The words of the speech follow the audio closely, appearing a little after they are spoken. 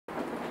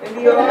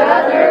The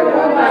other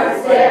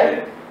woman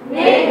said,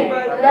 Nay,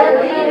 but the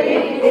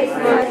living is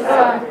my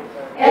son,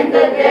 and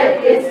the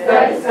dead is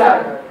thy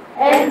son.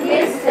 And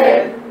he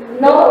said,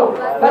 No,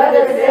 but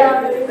the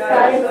dead is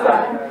thy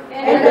son,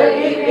 and the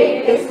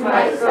living is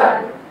my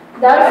son.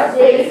 Thus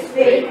they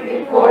spake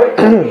before the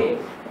king.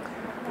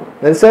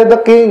 Then said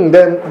the king,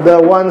 then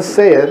the one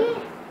saith,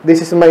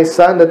 This is my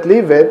son that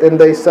liveth, and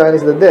thy son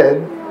is the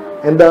dead.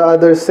 And the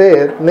other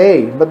saith,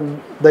 Nay, but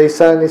thy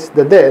son is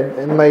the dead,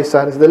 and my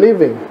son is the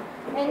living.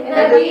 And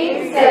the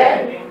king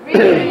said,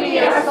 Bring me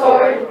a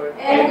sword.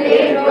 And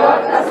they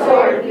brought a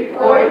sword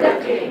before the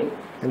king.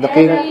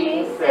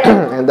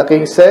 And the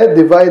king said,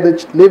 Divide the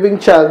living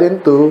child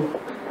in two,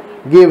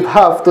 give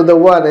half to the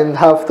one and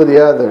half to the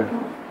other.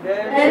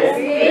 Then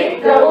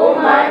spake the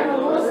woman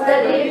whose the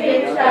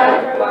living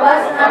child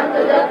was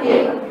unto the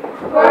king,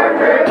 for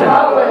her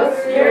bowels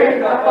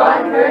yearned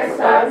upon her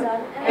son.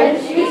 And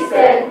she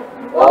said,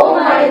 O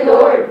my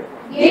lord,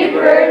 give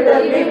her the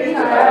living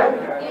child,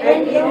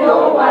 and in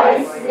no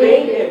wise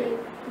slay it.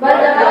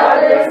 But the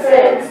other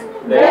says,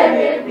 Let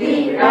it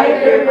be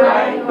neither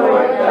mine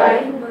nor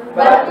thine,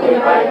 but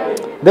divided.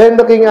 Then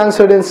the king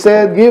answered and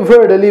said, Give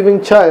her the living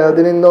child,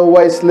 and in no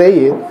wise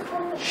slay it.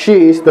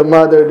 She is the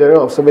mother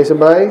thereof.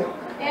 Sabay-sabay.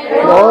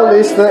 And all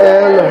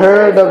Israel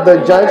heard of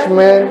the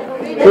judgment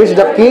which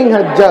the king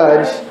had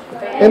judged,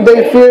 and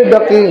they feared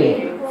the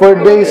king, for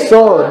they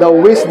saw the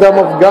wisdom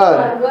of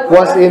God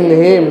was in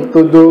him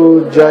to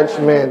do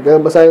judgment.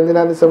 Kaya basahin din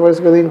natin sa 1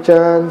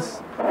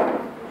 Corinthians.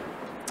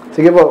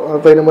 Sige po,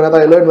 pray na muna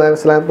tayo, Lord.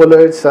 Maraming salamat po,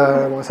 Lord,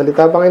 sa mga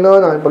salita,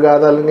 Panginoon. Ang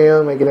pag-aaralan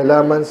ngayon, may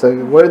kinalaman sa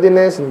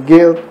worthiness and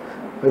guilt.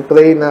 We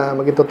pray na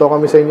maging totoo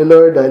kami sa inyo,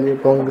 Lord, dahil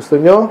yun po ang gusto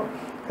nyo.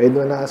 Kayo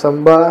doon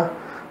nakasamba.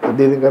 At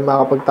di rin kayo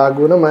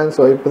makapagtago naman.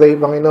 So I pray,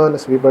 Panginoon,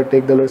 as we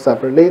partake the Lord's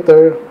Supper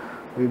later,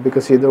 we be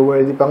considered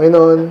worthy,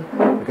 Panginoon.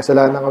 May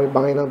kasalanan kami,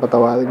 Panginoon.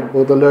 Patawarin niyo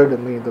po ito, Lord,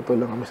 at maging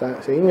tutulong kami sa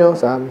inyo,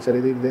 sa aming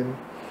sarili din,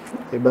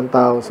 sa ibang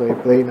tao. So I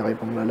pray na kayo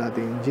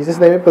pamulalating. In Jesus'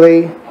 name we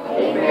pray.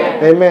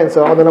 Amen.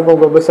 So, ako na po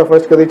babasa sa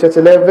 1 Corinthians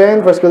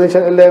 11. 1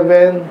 Corinthians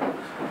 11.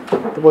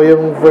 Ito po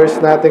yung verse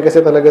natin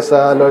kasi talaga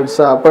sa Lord's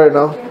Supper,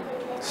 no?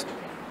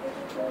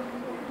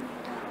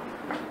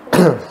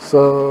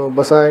 So,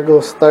 basahin ko.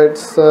 Start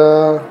sa...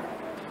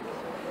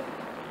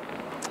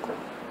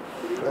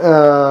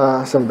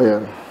 saan ba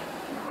yun?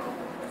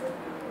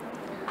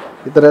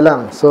 Ito na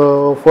lang.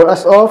 So, for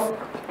as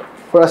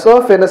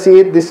often as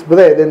ye eat this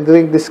bread and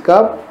drink this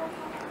cup,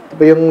 ito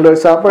po yung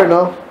Lord's Supper,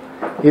 no?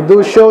 You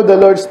do show the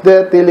Lord's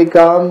death till he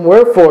come.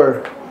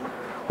 Wherefore,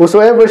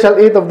 whosoever shall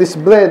eat of this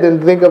bread and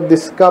drink of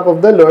this cup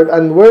of the Lord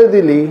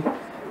unworthily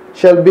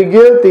shall be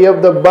guilty of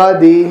the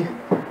body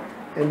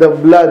and the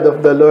blood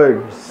of the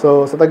Lord.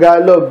 So, sa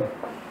Tagalog,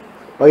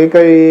 pag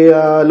ikay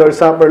Lord's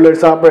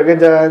Supper ka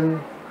dyan,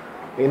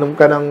 inom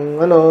ka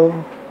ng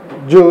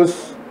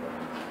juice,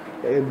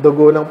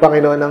 dugo ng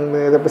Panginoon ang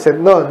represent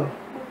nun.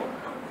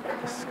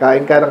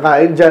 Kain ka ng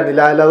kain dyan,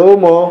 nilalaro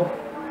mo,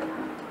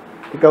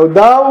 ikaw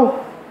daw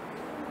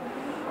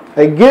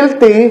ay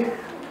guilty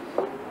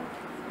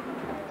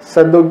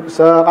sa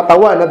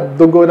katawan at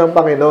dugo ng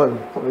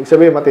Panginoon. So, ibig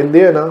sabihin, matindi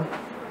yun, no?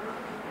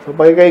 So,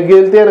 pag ikay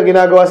guilty, ano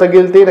ginagawa sa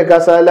guilty?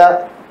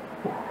 Nagkasala.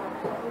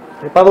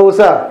 May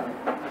parusa.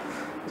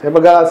 So,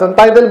 ang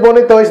title po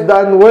nito is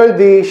The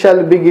Unworthy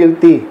Shall Be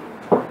Guilty.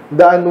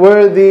 The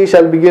Unworthy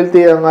Shall Be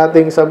Guilty. Ang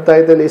ating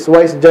subtitle is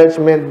Wise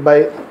Judgment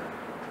by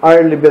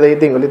Are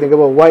Liberating. Ulitin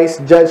ko po, Wise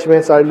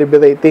Judgments Are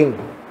Liberating.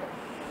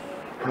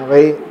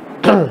 Okay?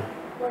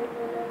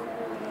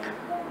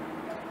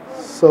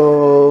 So,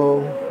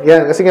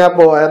 yan. Kasi nga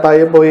po,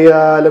 tayo po,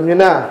 alam nyo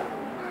na.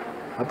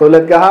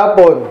 Katulad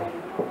kahapon,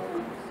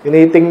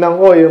 tinitingnan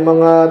ko yung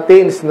mga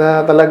teens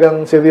na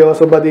talagang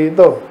seryoso ba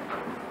dito.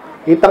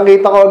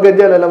 Kitang-kita ko agad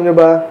yan, alam nyo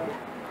ba?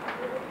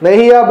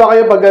 Nahihiya ba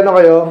kayo pag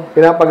kayo,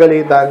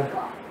 pinapagalitan?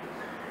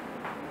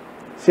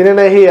 Sino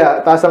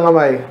nahihiya? Taas ang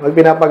kamay. Pag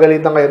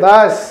pinapagalitan kayo,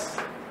 taas!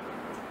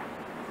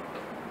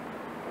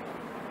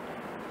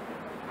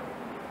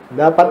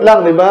 Dapat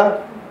lang, di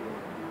ba?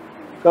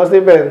 Ikaw,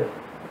 Stephen?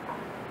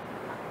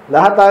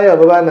 Lahat tayo,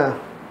 baba na.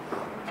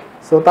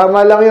 So,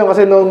 tama lang yun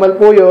kasi normal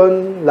po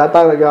yun. Lahat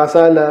tayo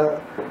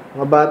nagkakasala,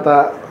 mga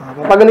bata.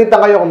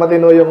 Mapagalitan kayo kung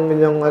matino yung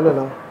inyong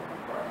no?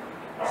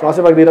 So,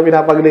 kasi pag di na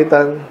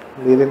pinapagalitan,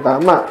 hindi rin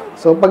tama.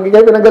 So, pag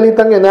kayo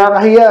pinagalitan yun,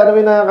 nakakahiya. Ano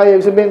yung nakakahiya?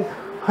 Ibig sabihin,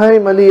 ay,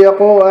 mali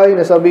ako. Ay,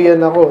 nasabihan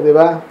ako. Di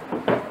ba?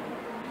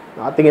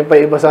 Nakatingin pa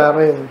iba sa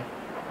akin.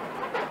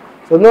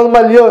 So,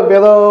 normal yun.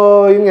 Pero,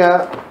 yun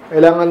nga,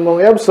 kailangan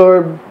mong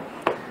i-absorb.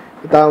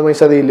 Itama mo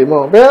yung sarili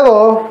mo.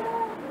 Pero,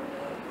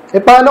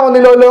 paano kung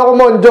niloloko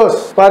mo ang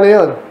Diyos? Paano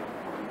yun?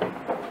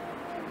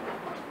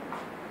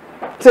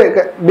 Kasi,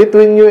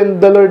 between you and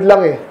the Lord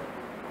lang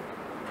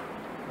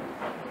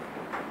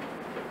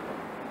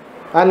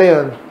Ano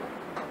yun?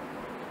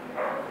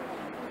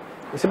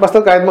 Kasi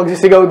pastor, kahit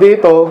magsisigaw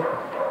dito,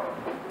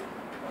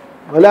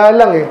 wala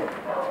lang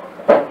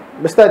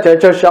Basta,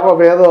 church ako,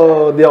 pero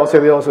di ako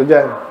seryoso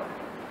dyan.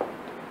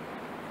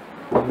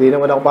 Hindi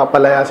naman ako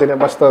papalayasin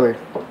ng pastor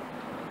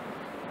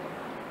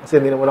Kasi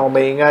hindi naman ako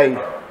maingay.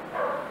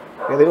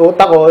 Pero yung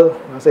utak ko,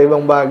 nasa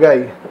ibang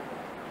bagay.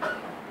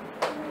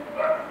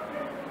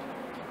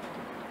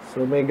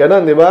 So, may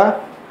ganon, di ba?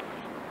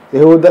 Si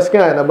Judas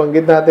nga,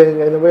 nabanggit natin,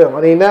 ano ba yun?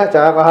 Kanina,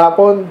 tsaka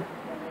kahapon.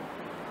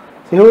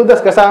 Si Judas,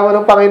 kasama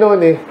ng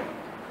Panginoon eh.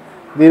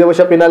 Hindi naman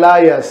siya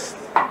pinalayas.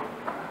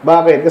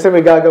 Bakit? Kasi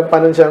may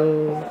gagampanan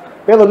siyang,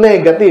 pero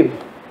negative.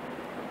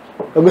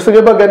 So, gusto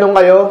niyo ba ganun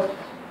kayo?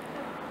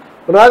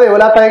 Kunwari,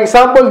 wala tayong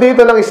example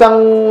dito ng isang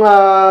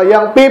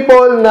young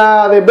people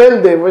na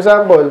rebelde, for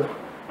example.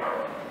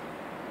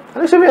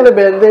 Ano sabihin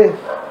rebelde?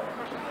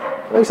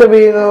 Ano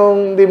sabihin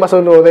nung hindi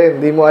masunurin?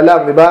 Hindi mo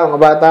alam, di ba, mga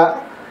bata?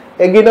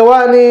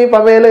 Ginawa ni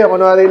Pamela yung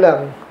kunwari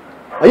lang.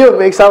 Ayun,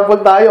 may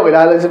example tayo.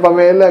 Kilala si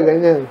Pamela,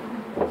 ganyan.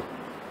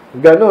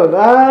 Ganon.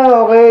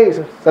 Okay.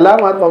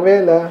 Salamat,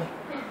 Pamela.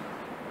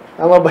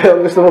 Tama ba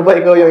yun? Gusto mo ba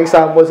ikaw yung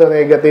example sa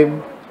negative?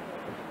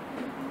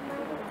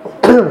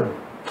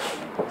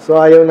 So,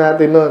 ayaw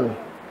natin nun.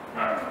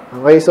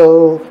 Okay,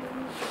 so,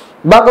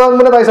 background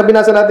muna tayo sa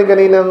binasa natin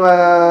kaninang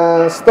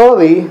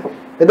story.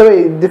 Ito,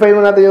 define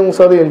mo natin yung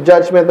story, yung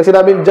judgment. Pag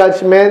sinabing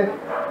judgment,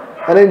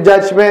 ano yung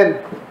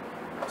judgment?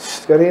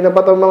 Kanina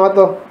pa itong mga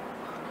to.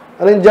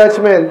 Ano yung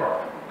judgment?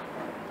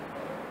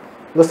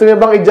 Gusto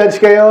niyo bang i-judge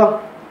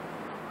kayo?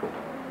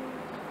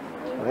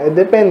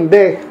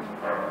 Depende.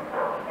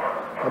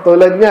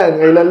 Katulad niyan,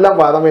 kailan lang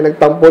parang may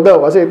nagtampo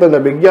daw kasi ito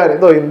nabigyan,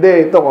 ito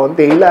hindi, ito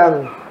konti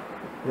lang.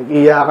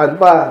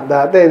 Nag-iyakan pa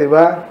dati, di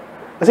ba?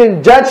 Kasi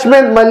yung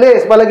judgment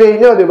mali, palagay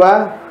nyo, di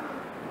ba?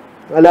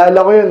 Alala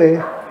ko yun eh.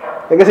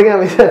 Kasi nga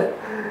minsan,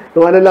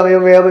 kung ano lang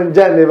yung meron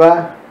dyan, di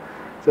ba?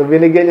 So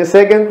binigyan niya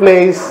second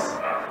place,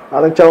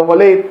 parang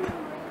chocolate.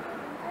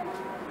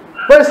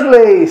 First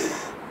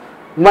place,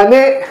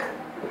 mani.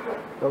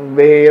 Ang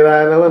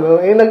bihira naman, no?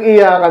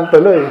 Nag-iyakan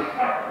tuloy.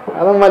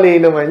 Parang mali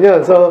naman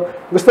yun. So,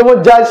 gusto mo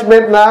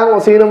judgment na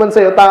kung sino man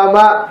sa'yo,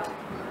 tama.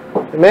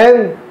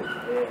 Amen?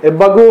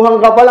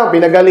 Baguhan ka pa lang,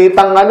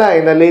 pinagalitan ka na,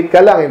 na-late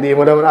ka lang, hindi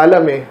mo naman alam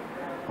eh.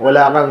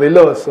 Wala kang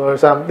relos or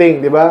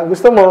something, di ba?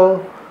 Gusto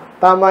mo,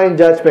 tama yung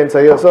judgment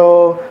sa'yo.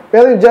 So,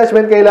 pero yung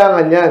judgment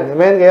kailangan yan.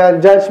 Amen? Kaya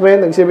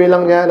judgment,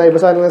 nagsibilang niya,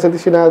 naibasahan nga sa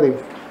dictionary.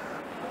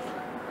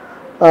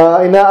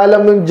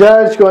 Inaalam ng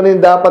judge kung ano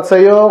yung dapat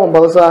sa'yo, kung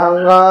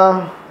parusahan ka,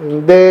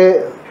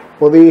 hindi,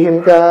 purihin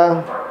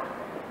ka.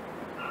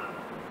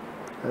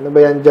 Ano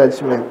ba yan,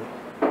 judgment?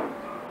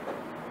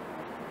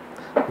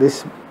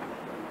 This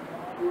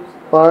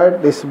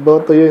part is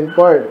brought to you in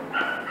part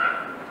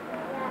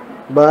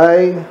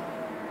by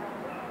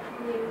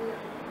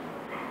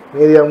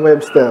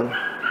Merriam-Webster.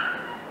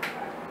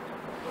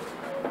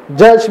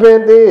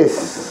 Judgment is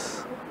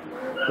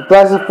the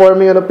process of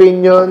forming an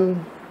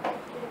opinion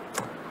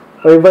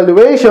or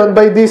evaluation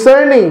by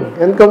discerning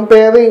and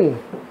comparing.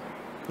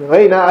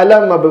 Okay,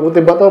 naalam,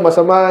 mabuti ba ito,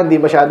 masama, hindi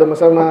masyado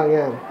masama,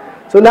 yan.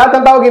 So, lahat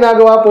ng tao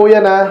ginagawa po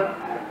yan, ha.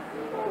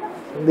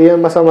 Hindi yan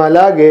masama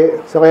lagi.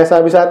 So, kaya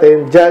sabi sa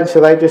atin, judge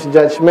righteous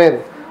judgment.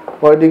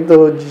 According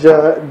to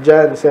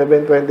John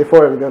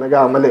 7:24, hindi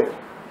nagkamali.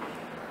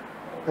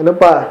 Ano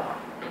pa?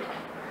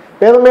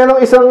 Pero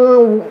merong isang,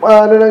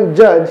 ng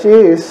judge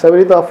is,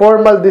 sabi dito, a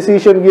formal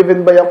decision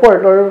given by a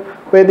court or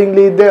pwedeng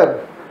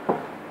leader.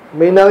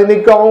 May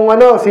narinig ka kung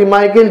si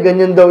Michael,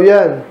 ganyan daw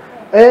yan.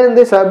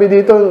 Hindi, sabi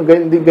dito,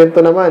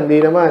 ganito naman, hindi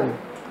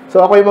naman. So,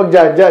 ako yung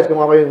mag-judge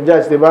kung ako yung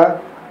judge, di ba?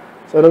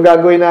 So, anong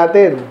gagawin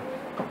natin?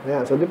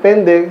 Ayan. So,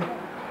 depende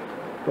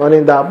kung ano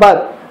yung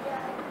dapat.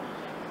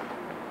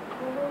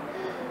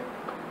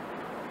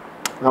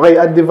 Okay,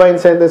 a divine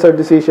sentence or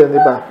decision,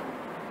 di ba?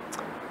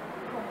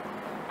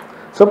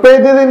 So,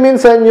 pwede rin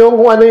minsan yung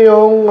kung ano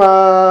yung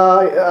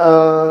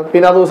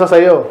pinarusa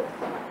sa'yo.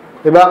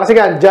 Di ba? Kasi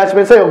nga,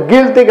 judgment sa'yo,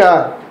 guilty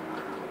ka.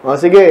 O,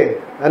 sige,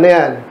 ano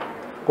yan?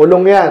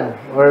 Kulong yan,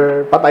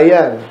 or patay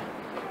yan.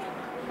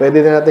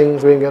 Pwede na natin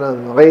sabihin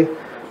ganun. Okay?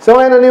 So,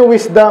 ngayon ano yung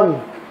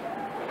wisdom?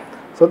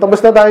 So,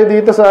 tapos na tayo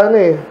dito sa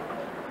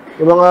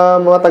yung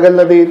mga tagal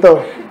na dito.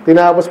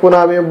 Tinapos po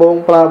namin yung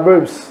buong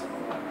Proverbs.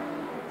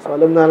 So,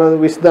 alam na ng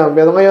wisdom.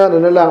 Pero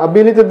ngayon, ano lang,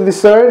 ability to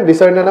discern.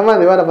 Discern na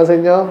naman, di ba? Napansin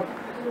nyo?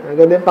 Ang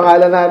ganda yung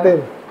pangalan natin.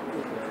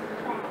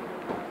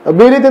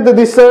 Ability to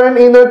discern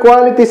inner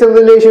qualities and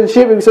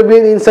relationship. Ibig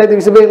sabihin, insight.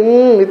 Ibig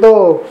sabihin,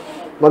 ito,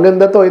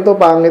 maganda to, ito,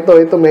 pangit to,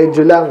 ito,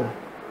 medyo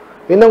lang.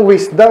 Yun ang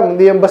wisdom.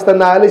 Hindi yan basta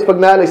knowledge. Pag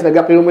knowledge,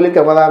 nag-accumulate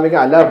ka, marami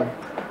ka alam.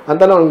 Ang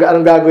tanong,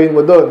 anong gagawin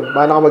mo doon?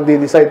 Paano ka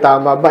magde-decide?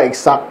 Tama ba?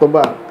 Eksakto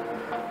ba?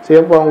 So,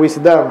 yan po ang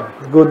wisdom.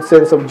 Good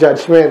sense of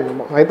judgment.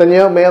 Makita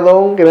niyo,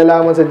 mayroong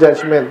kinalaman sa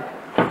judgment.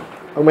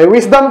 Pag may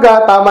wisdom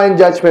ka, tama yung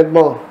judgment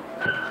mo.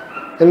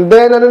 And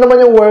then, ano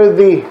naman yung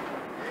worthy?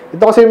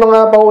 Ito kasi yung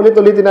mga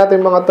paulit-ulitin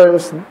natin mga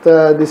terms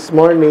this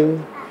morning.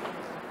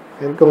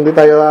 And kung di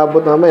tayo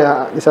abot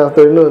mamaya, this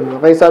afternoon.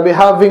 Okay, sabi,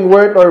 having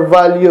worth or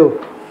value.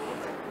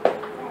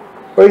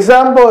 For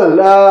example,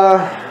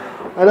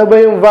 ano ba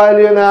yung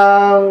value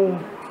ng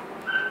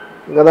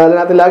naralan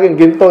natin laging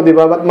ginto, di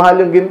ba? Ba't mahal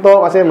yung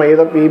ginto? Kasi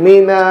mahirap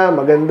imina,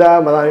 maganda,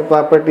 maraming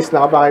properties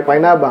na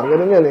kapakipakinabang.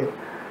 Ganun yan eh.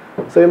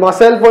 So, yung mga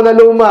cellphone na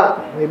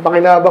luma, may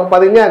pakinabang pa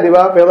rin yan, di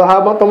ba? Pero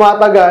habang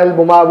tumatagal,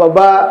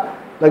 bumababa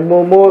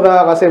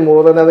nagmumura kasi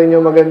mura na rin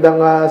yung magandang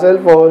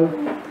cellphone.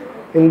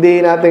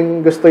 Hindi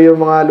natin gusto yung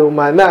mga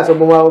luma na. So,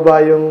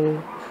 bumababa yung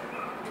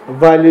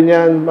value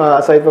niyan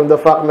aside from the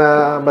fact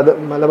na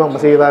malamang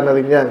masira na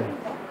rin yan.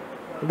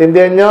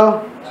 Intindihan nyo?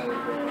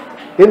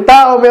 Yung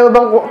tao, meron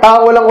bang tao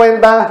walang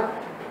kwenta?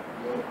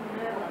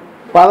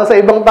 Para sa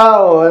ibang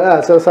tao,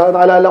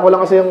 naalala ko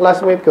lang kasi yung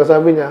classmate ko,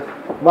 sabi niya,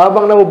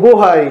 babang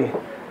nabubuhay,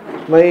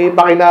 may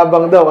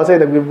pakinabang daw kasi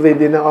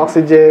nagbe-breathe in ng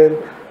oxygen,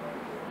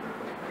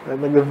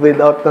 nagbe-breathe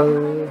out ng,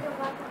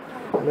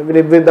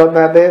 binibreathe out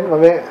natin,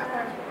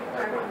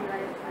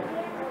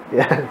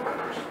 yan.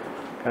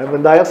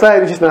 Carbon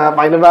dioxide, which is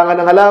napakinabangan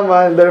ng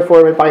halaman,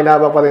 therefore may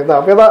pakinabang pa rin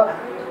tao. Pero,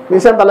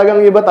 minsan talagang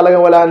iba,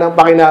 talagang wala ng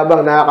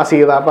pakinabang,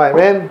 nakakasira pa.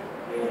 Amen?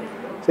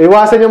 So,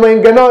 iwasan nyo mo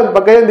yung ganon.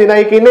 Pag kayo hindi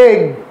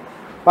nakikinig,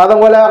 parang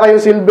wala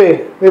kayong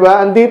silbi.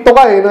 Diba? Andito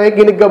ka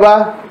nakikinig ka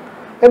ba?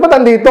 Ba't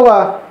andito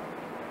ka?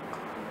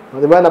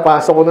 Diba?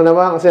 Napasok ko na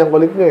naman kasi ang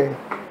kulit nyo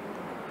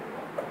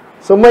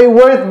So, may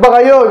worth ba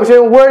kayo? Kasi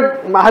yung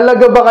worth,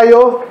 mahalaga ba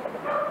kayo?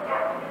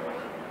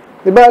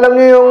 Diba, alam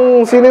nyo yung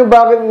sino yung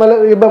bakit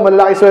iba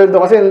malaki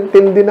sweldo? Kasi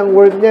tindi ng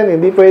worth niyan.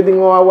 Hindi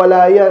pwedeng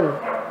mawawala yan.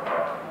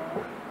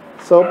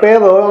 So,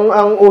 pero,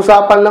 ang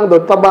usapan lang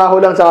doon, trabaho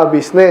lang sa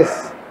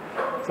business.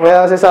 So,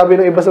 kaya sabi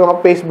ng iba sa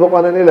mga Facebook,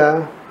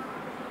 nila,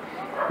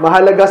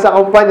 mahalaga sa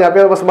kumpanya,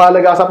 pero mas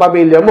mahalaga sa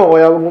pamilya mo.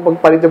 Kaya huwag mo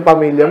pagpalit yung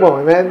pamilya mo.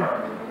 Amen?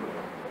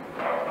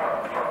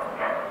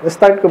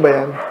 Na-start ko ba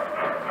yan?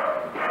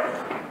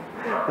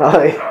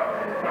 Okay.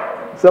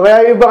 So,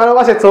 kaya yung iba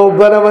kasi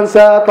sobra naman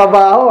sa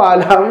trabaho.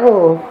 Alam mo,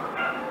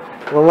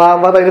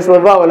 mamamatay na sa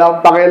trabaho. Wala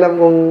akong pakialam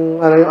kung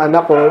ano yung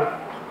anak ko.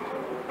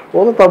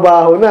 Puro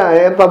trabaho na.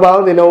 Ang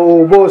trabaho hindi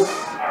nauubos.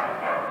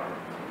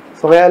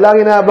 So, kaya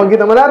lagi nabanggit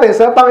naman natin,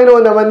 sa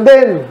Panginoon naman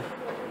din.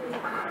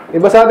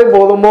 Iba sa atin,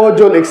 puro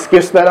module,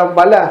 excuse na lang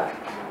pala.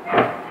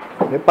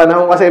 May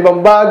panahon ka sa ibang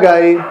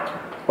bagay,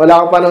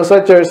 wala kang panahon sa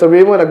church,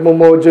 sabihin mo,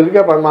 nagmo-module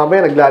ka, para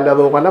mamaya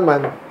naglalaro ka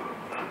naman.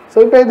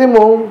 So, pwede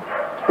mong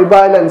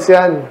i-balance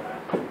yan.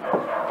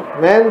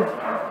 Amen?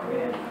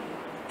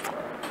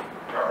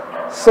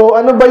 So,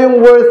 ano ba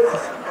yung worth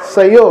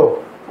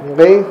sa'yo?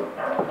 Okay?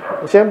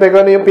 Siyempre,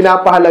 kung ano yung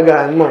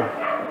pinapahalagahan mo.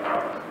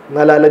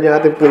 Naalala niyo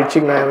natin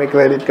preaching na may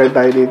credit card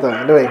tayo dito.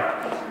 Anyway.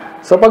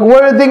 So, pag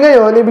worthy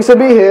ngayon, ibig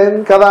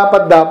sabihin,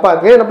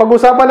 karapat-dapat. Ngayon, ang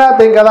pag-usapan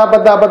natin,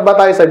 karapat-dapat ba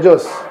tayo sa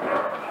Diyos?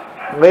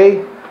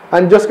 Okay?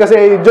 Ang Diyos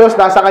kasi, Diyos,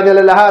 nasa Kanya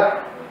na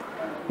lahat.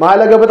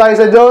 Mahalaga ba tayo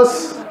sa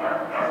Diyos?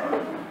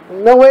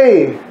 In a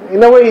way.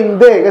 In a way,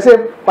 hindi.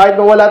 Kasi, kahit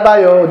nung wala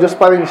tayo, Diyos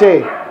pa rin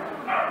siya.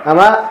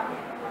 Tama?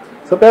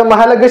 So, pero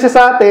mahalaga siya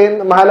sa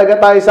atin, mahalaga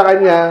tayo sa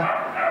Kanya,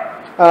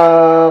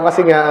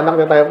 kasi nga,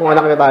 anak niya tayo, kung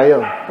anak niya tayo.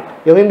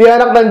 Yung hindi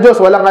anak ng Diyos,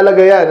 walang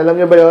halaga yan. Alam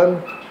niyo ba yun?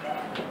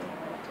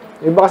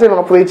 Iba kasi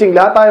mga preaching,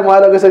 lahat tayo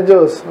mahalaga sa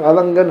Diyos.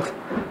 Alang gano'n.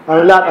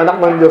 Ang lahat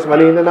anak ng Diyos,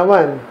 mali na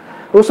naman.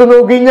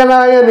 Susunugin niya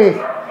nga yan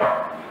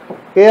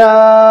Kaya,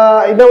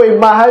 in a way,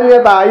 mahal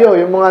niya tayo,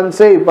 yung mga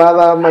unsaved,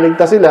 para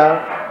maligtas sila,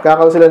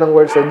 kakaroon sila ng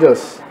worth sa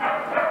Diyos.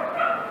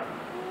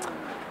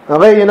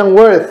 Okay, yun ang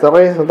worth.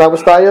 Okay, so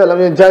tapos tayo, alam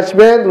niyo,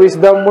 judgment,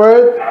 wisdom,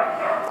 worth.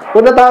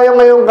 Punta tayo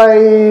ngayon kay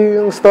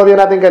yung story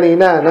natin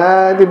kanina.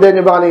 Naintindihan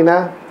niyo ba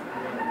kanina?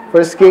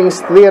 1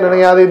 Kings 3, ano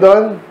nangyari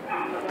doon?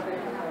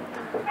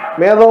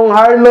 Merong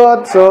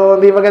harlot, so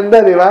hindi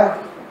maganda, di ba?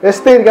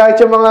 Still, kahit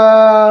yung mga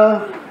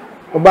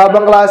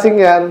mababang klaseng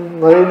yan,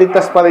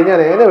 naliligtas pa rin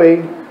yan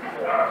Anyway,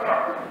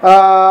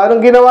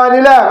 anong ginawa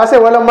nila? Kasi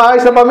walang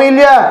maayos na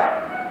pamilya.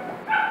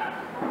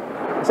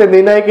 Kasi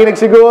hindi nakikinig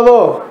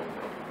siguro.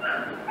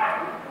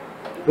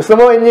 Gusto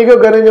mo, Inigo,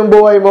 ganun yung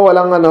buhay mo,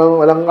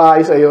 walang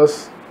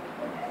kaayos-ayos.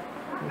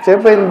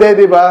 Siyempre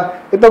hindi, di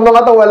ba? Itong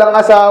mga to, walang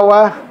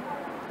asawa.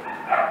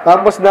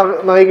 Tapos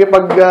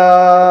nakikipag,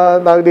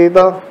 tawag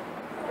dito.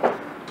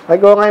 Ay,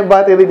 ko nga yung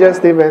battery dyan,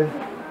 Steven.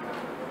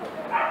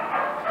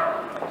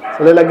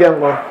 So, lalagyan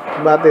ko.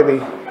 Battery.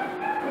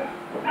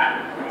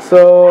 So,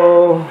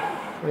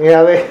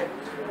 nangyari.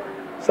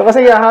 So,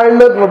 kasi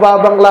harlot,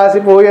 mababang klase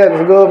po yan.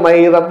 Siguro,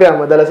 mahirap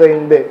yan. Madalas ay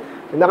hindi.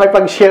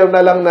 Nakipag-share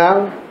na lang ng,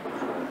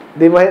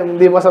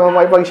 hindi masama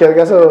makipag-share.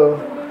 Kasi,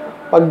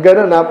 pag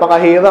gano'n,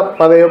 napakahirap.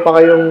 Pareho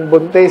pa kayong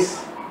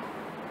buntis.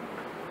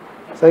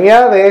 So,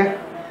 nangyari,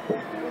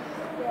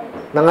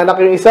 nanganak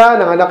yung isa,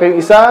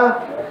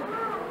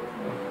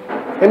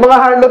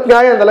 mga harlot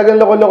nga yan, talagang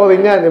loko-loko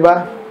rin yan, di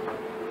ba?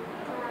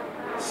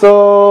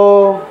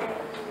 So,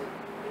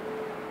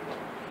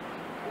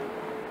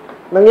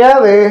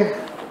 nangyari,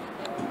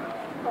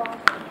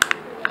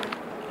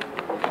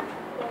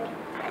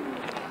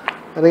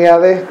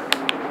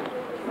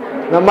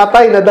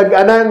 namatay,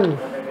 nadaganan.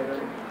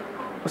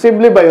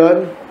 Posible ba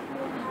yun?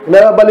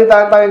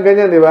 Nabalitaan tayong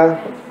ganyan, di ba?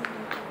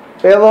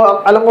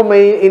 Pero, alam ko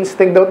may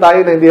instinct daw tayo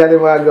na hindi natin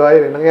magagawa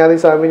yun. Nangyari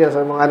sa amin yan,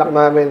 sa mga anak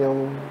namin,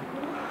 yung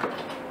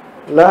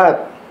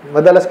lahat.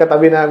 Madalas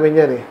katabi namin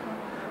yan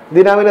Hindi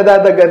namin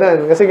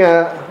nadadaganan. Kasi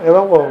nga,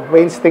 ewan ko,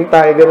 may instinct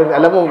tayo ganun.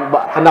 Alam mo,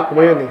 anak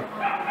mo yun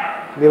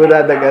Hindi mo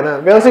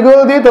dadaganan. Pero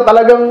siguro dito,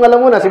 talagang alam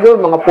mo na, siguro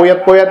mga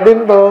puyat-puyat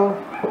din to.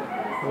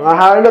 Mga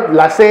harlot,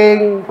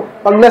 lasing,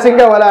 Pag lasing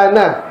ka, wala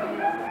na.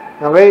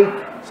 Okay?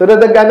 So,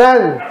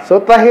 nadaganan.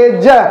 So,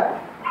 trahedya.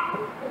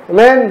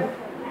 Amen?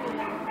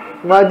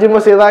 Imagine mo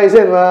si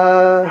Ryzen,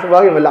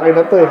 sabagay, malaki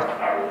na to eh.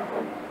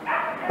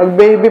 Pag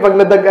baby, pag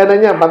nadaganan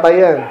niya, patay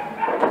yan.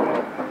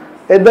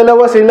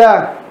 Dalawa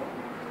sila.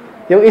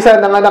 Yung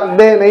isa, nanganak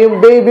din. Yung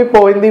baby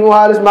po, hindi mo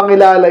halos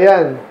makilala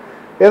yan.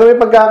 Pero may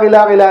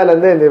pagkakilala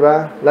din, di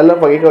ba? Lalo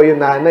pag ikaw yung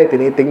nanay,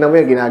 tinitingnan mo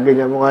yan,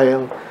 ginaganyan mo nga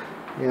yung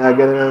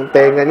ginaganyan ng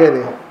tenga niyan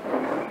eh.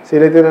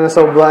 Sila ito na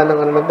nasobra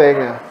ng ng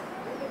tenga.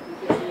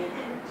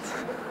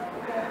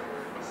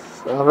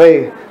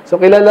 Okay. So,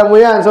 kilala mo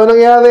yan. So,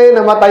 nangyari,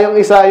 namatay yung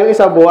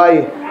isa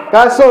buhay.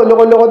 Kaso,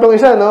 loko-loko tong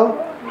isa, no?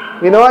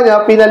 Ginawa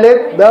niya,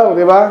 pinalit daw,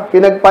 di ba?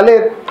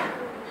 Pinagpalit.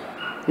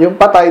 Yung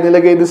patay,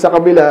 nilagay doon sa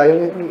kabila,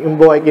 yung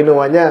buhay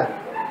kinuha niya.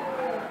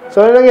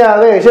 So, ano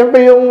nangyari?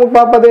 Siyempre, yung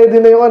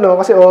magpapadedi na yung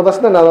kasi oras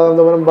na,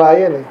 nararamdaman ng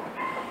bayan, eh.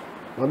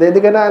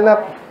 Magdedi ka na, anak.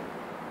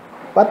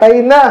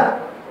 Patay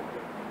na.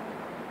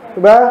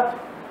 Diba?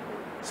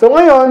 So,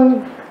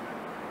 ngayon,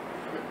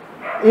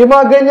 yung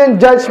mga ganyan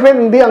judgment,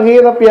 hindi, ang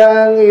hirap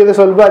yang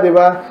i-resolve, di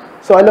ba?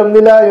 So, alam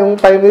nila, yung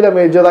time nila,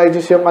 medyo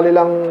righteous yung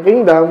kanilang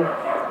kingdom.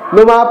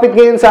 Lumapit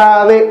ngayon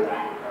sa hari,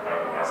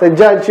 sa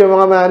judge, yung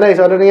mga manay.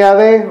 So, ano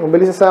nangyari?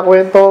 Mabilis sa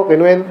kwento,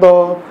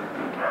 kinuwento.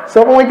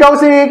 So, kung ikaw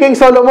si King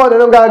Solomon,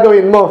 anong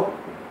gagawin mo?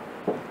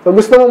 So,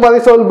 gusto mong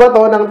ma-resolve ba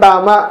to ng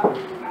tama?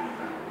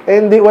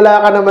 Hindi,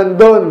 wala ka naman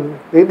doon.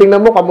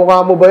 Titingnan mo,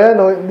 kamukha mo ba yan?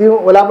 O? Hindi,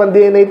 wala pang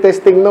DNA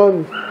testing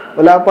noon.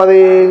 Wala pa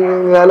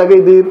rin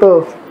nilalagay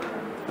dito.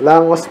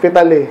 Wala kang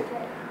hospital eh.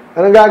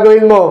 Anong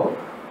gagawin mo?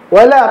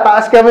 Wala,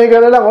 taas kamay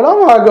ka na lang. Wala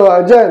kang magagawa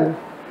dyan.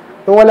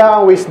 Kung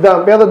wala kang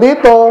wisdom. Pero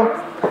dito,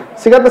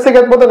 sikat na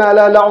sikat po ito.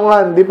 Naalala ko nga,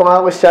 hindi pa nga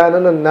ako Kristyano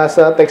nun.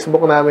 Nasa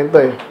textbook namin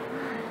to eh.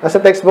 Nasa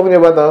textbook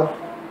niyo ba to?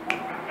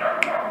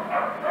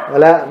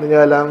 Wala, hindi nyo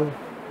alam.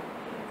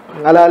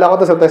 Naalala ko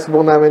to sa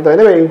textbook namin to.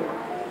 Anyway,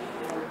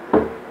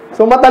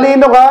 so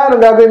matalino ka, anong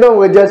gagawin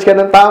mo? Mag-judge ka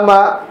ng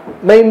tama.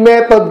 May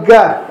method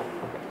ka.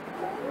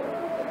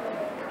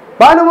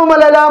 Paano mo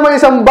malalaman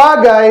isang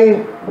bagay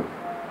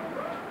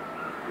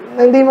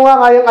na hindi mo nga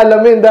kayang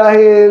alamin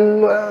dahil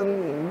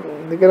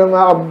hindi ka na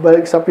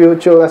makakabalik sa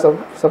future,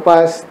 sa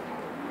past.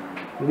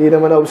 Hindi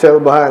naman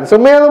naobserbahan.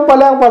 So, meron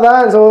palang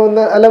paraan. So,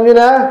 alam niyo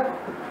na,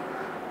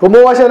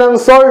 kumuha siya ng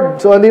sword.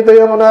 So, andito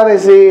yung kunwari,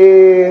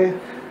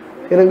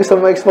 yun ang gusto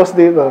mo expose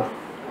dito.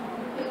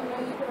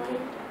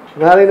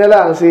 Kunwari na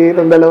lang,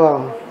 itong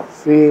dalawa.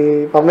 Si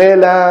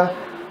Pamela,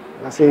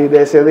 si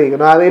Desiree.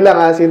 Kunwari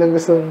lang sino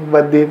gustong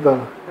bad dito.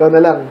 Ikaw na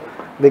lang.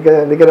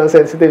 Hindi ka lang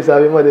sensitive,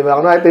 sabi mo, di ba?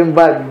 Kunwari, ito yung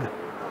bad.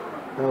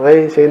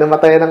 Okay? Siya yung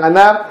namatay ng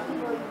anak.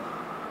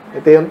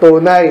 Ito yung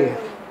tunay.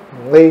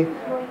 Okay?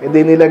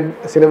 Hindi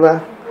sino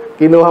ba?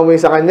 Kinuha mo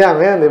yung sa kanya.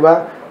 Ngayon, di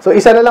ba? So,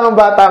 isa na lang ang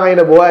bata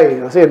ngayon na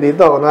buhay. Kasi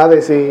dito,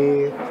 kunwari, si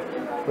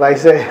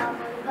Rice.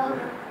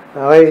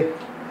 Okay?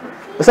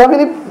 So,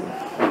 sabi ni,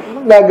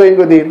 anong gagawin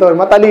ko dito?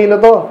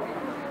 Matalino to.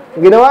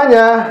 Ang ginawa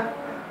niya,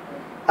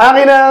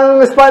 akin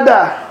ang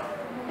espada.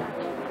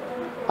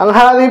 Ang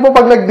hari po,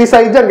 pag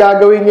nag-decide dyan,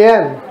 gagawin niya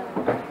yan.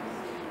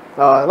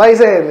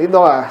 Ryzen, dito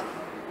ka.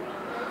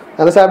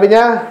 Ano sabi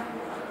niya?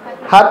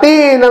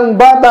 Hati ng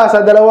bata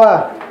sa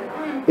dalawa.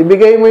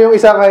 Ibigay mo yung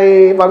isa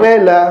kay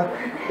Pamela,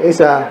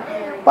 isa,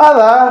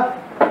 para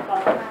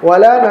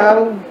wala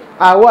nang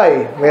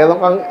away. Meron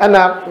kang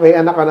anak, may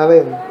anak ka na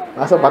rin.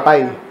 Kaso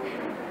patay.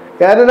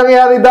 Kaya ano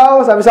nangyari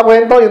daw? Sabi sa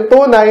kwento, yung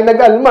tunay,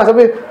 nag-alma.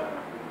 Sabi,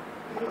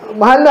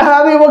 mahal na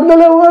hari, wag na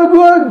lang,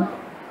 wag.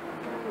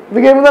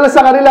 Ibigay mo na lang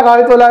sa kanila,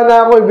 kahit wala na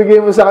ako,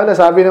 ibigay mo sa kanila.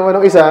 Sabi naman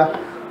ng isa,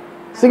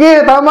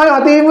 sige, tama yun,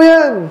 hatiin mo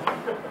yan.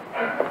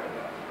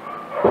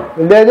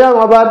 Hindi niya,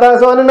 mga bata.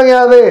 So, ano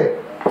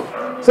nangyari?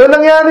 So,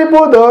 nangyari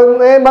po doon,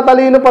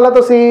 matalino pala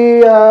to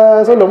si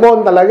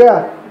Solomon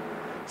talaga.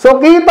 So,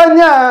 kita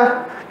niya,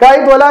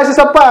 kahit wala siya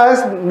sa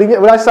past,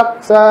 wala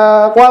siya sa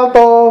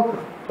kwarto,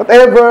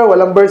 whatever,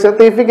 walang birth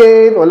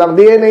certificate, walang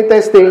DNA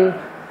testing,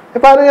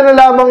 paano niya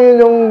nalaman yun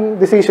yung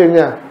decision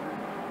niya?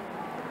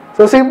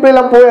 So, simple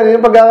lang po yan.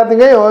 Yung pag-aarating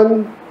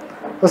ngayon,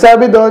 ang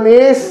sabi doon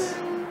is,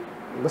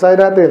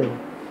 basahin natin.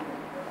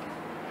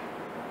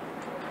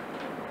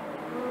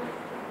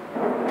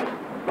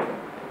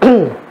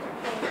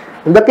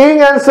 And the king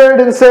answered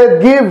and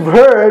said, give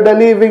her the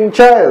living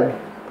child.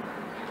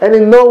 And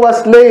in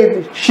Noah's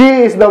slave,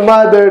 she is the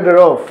mother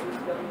thereof.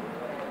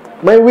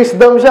 May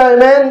wisdom siya,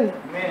 amen?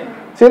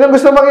 Sino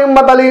gusto maging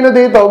matalino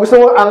dito? Gusto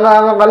mo ang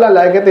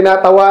kalala, yung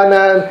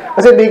tinatawanan,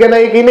 kasi hindi ka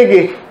nakikinig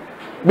eh.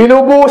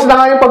 Binubuhos na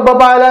nga yung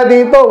pagbabala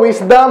dito,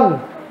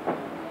 wisdom.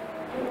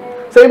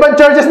 Sa ibang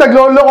churches,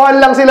 naglolokohan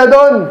lang sila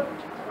doon.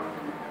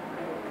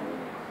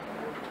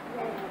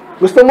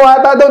 Gusto mo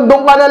ata doon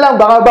ka na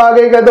lang, baka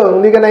bagay ka doon,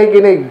 hindi ka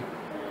nakikinig.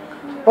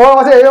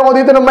 Oo, kasi ayoko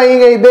dito na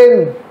maingay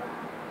din.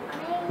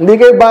 Hindi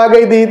kayo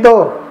bagay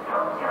dito.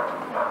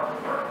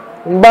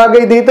 Yung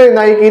bagay dito yung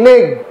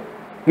nakikinig.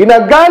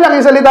 Ginagalang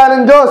yung salita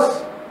ng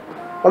Diyos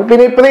pag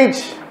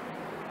pinipreach.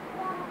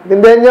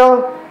 Intindihan nyo?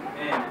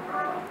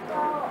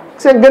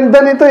 Kasi ang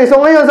ganda nito eh.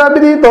 So ngayon, sabi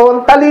dito,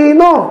 ang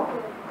talino.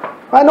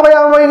 Paano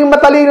kaya magiging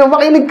matalino?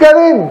 Makinig ka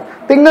rin.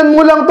 Tingnan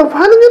mo lang to.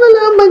 Paano nyo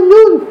nalaman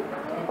yun?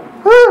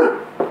 Ha?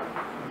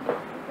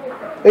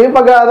 Yung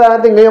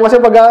pag-aaral natin ngayon, kasi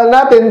pag-aaral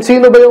natin,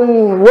 sino ba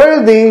yung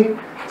worthy,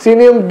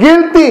 sino yung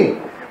guilty.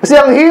 Kasi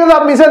ang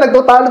hirap, minsan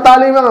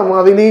nagtutalo-talo yung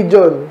mga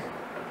religion.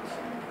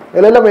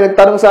 Kailan lang, may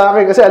nagtanong sa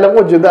akin, kasi alam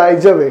ko,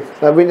 Judaism eh.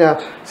 Sabi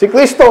niya, si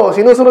Kristo,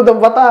 sinusunod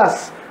ang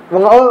batas.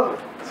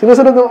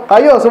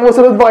 Kayo,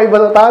 sumusunod ba kayo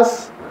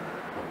batas?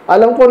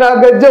 Alam ko na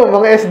agad yun,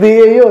 mga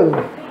SDA yun.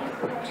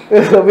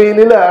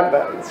 Sabihin nila,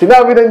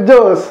 sinabi ng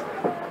Diyos,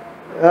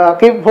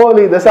 keep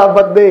holy the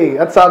Sabbath day,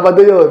 at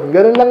Sabado yun.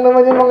 Ganun lang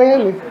naman yung mga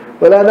yun eh.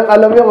 Wala nang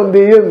alam niya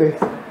kundi yun eh.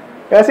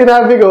 Kaya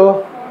sinabi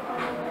ko,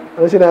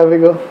 ano sinabi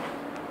ko?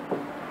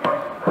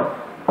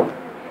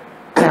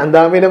 Ang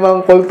dami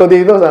namang kulto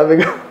dito,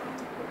 sabi ko.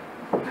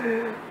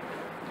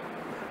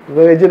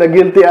 Medyo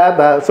na-guilty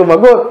ata.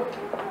 Sumagot.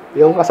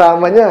 Yung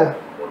kasama niya.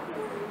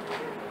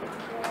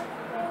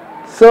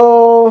 So,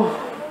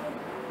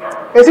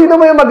 sino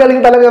ba yung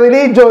magaling talaga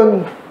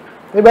religion?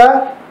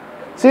 Diba?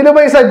 Sino ba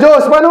yung sa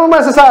Diyos? Paano mo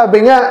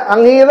masasabi nga?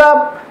 Ang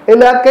hirap.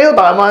 Lahat kayo,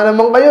 tama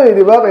naman kayo eh,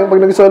 di ba? Kaya pag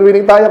nag-soul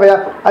winning tayo,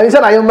 kaya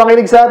minsan ayaw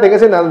makinig sa atin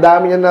kasi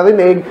dami niya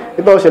narinig.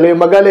 Ito, sila yung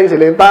magaling,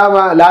 sila yung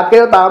tama. Lahat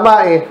kayo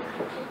tama eh.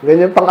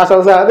 Ganyan pang asal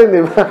sa atin,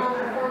 di ba?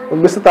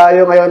 Kung gusto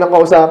tayo ngayon ng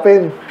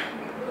kausapin.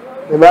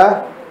 Di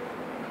ba?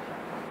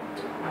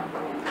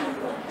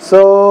 So,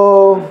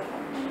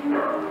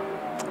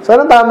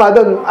 saan ang tama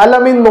doon?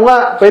 Alamin mo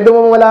nga. Pwede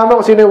mo malaman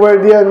kung sino yung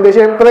word yan. Hindi,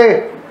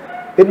 syempre.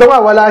 Ito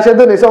nga, wala siya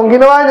doon eh. So, ang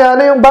ginawa niya,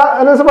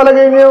 ano sa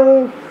palagay niya yung...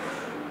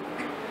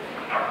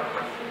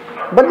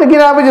 Ba't niya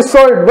ginamit yung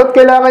sword? Ba't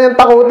kailangan niyang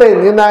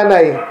takutin yung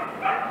nanay?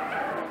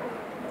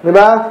 Di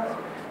ba?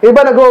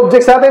 Iba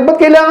nag-object sa atin. Ba't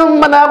kailangan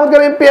manakot ka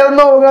ng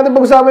impyerno? Huwag natin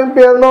pag-usapan yung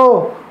impyerno.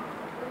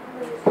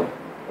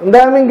 Ang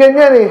daming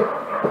ganyan eh.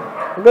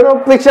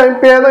 Ganun, click siya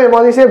impyerno. Yung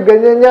mga nisip,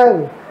 ganyan yan.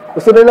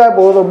 Gusto nila,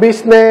 puro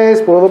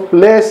business, puro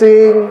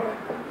blessing.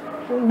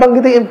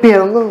 Banggitin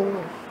impyerno.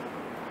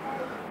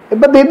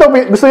 Ba't dito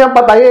gusto niyang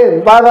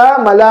patayin? Para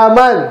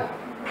malaman.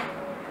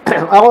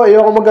 Ako,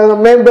 ayoko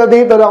mag-member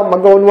dito,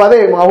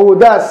 mag-unworthy, mga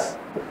hudas.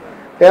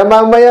 Kaya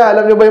mamaya,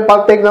 alam niyo ba yung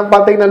partake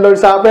ng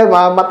Lord's Supper,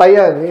 mamamatay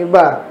yan. Yung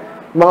iba,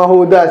 mga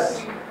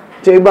hudas.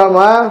 Yung iba,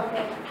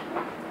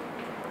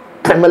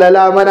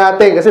 malalaman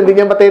natin, kasi hindi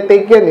niya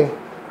matitake yan eh.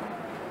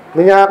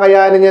 Hindi niya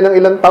kakayanin niya ng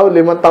ilang taon,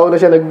 5 taon na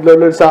siya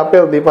nag-Lord's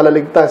Supper, di pala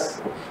ligtas.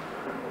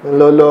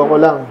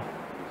 Naloloko lang.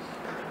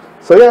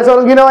 So yan,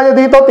 so ang ginawa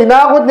niya dito,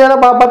 tinakot niya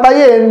na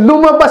papatayin,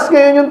 lumabas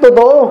ngayon yung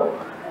totoo.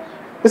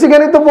 Kasi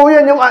ganito po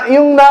yan,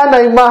 yung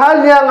nanay,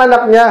 mahal niya ang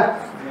anak niya.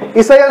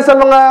 Isa yan sa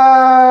mga,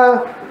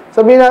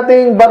 sabihin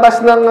natin,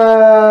 batas ng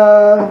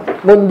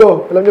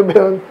mundo. Alam niyo ba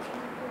yun?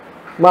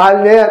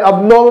 Mahal niya yan.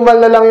 Abnormal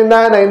na lang yung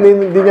nanay,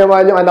 hindi niya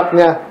mahal yung anak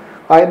niya.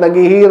 Kahit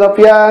naghihirap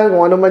yan,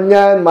 kung ano man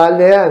yan, mahal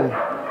niya yan.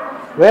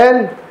 Amen?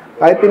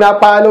 Kahit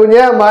pinapalo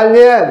niya, mahal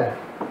niya yan.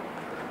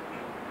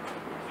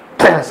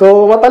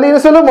 So, matalino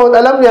Solomon,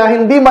 alam niya,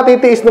 hindi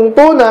matitiis ng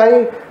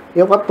tunay,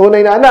 yung tunay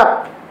na anak.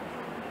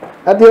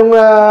 At yung,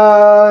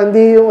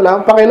 hindi yung,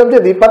 wala kang pakialam dyan,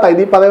 di patay,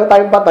 di pareho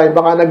tayong patay,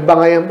 baka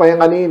nagbangayan pa yan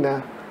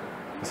kanina.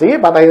 Sige,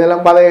 patay na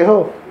lang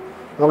pareho.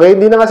 Okay,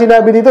 hindi na nga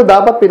sinabi dito,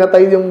 dapat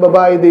pinatay yung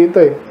babae dito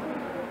eh.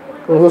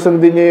 Kung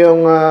susundin niyo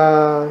yung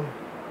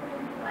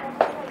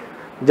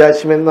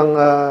judgment ng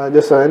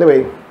Diyos.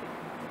 Anyway.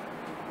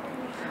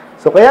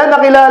 So, kaya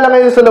nakilala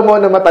ngayon Solomon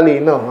na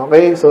matalino.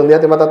 Okay, so hindi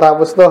natin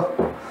matatapos to.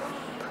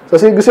 So,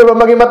 gusto ba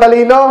maging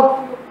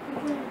matalino?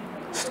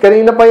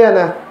 Kanina pa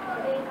yan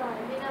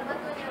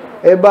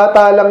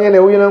bata lang yan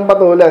huwag yun ang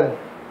patulan.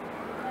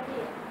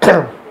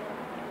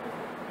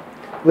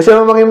 Gusto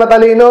mo maging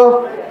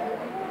matalino?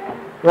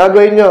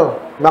 Gagawin nyo,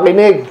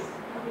 makinig.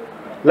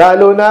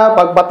 Lalo na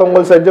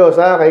pagpatungkol sa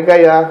Diyos,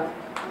 kaya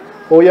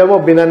kuya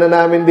mo, binana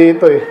namin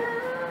dito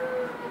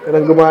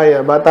Kanang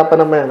gumaya, bata pa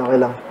naman yan, okay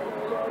lang.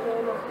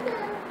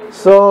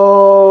 So,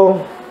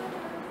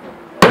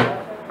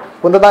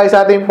 punta tayo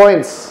sa ating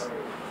points.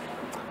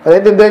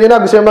 Naintindihan nyo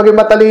na, gusto nyo maging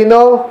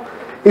matalino?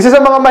 Isa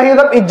sa mga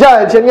mahirap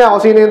i-judge, yan nga,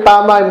 kung sino yung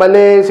tama, yung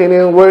mali, sino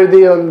yung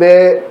worthy, yung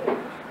hindi,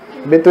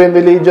 between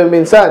religion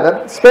minsan.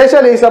 At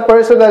especially sa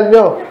personal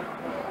nyo.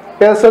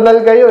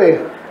 Personal kayo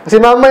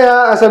Kasi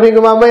mamaya, sabihin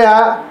ko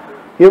mamaya,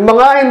 yung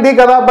mga hindi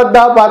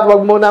karapat-dapat,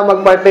 wag muna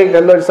mag-partake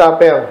ng Lord's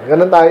Supper.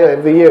 Ganun tayo,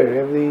 every year,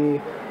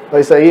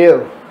 twice a year.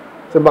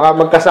 So baka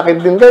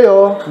magkasakit din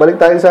kayo, balik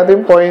tayo sa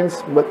ating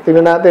points,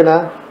 tingnan natin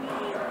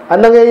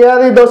Ang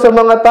nangyayari daw sa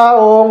mga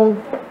taong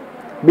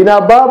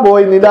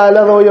binababoy,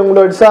 nilalaro yung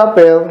Lord's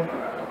Supper.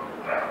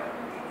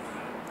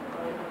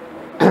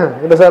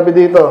 Ito sabi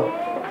dito.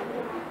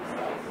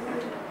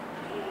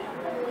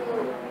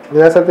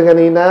 Nilasa natin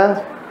kanina.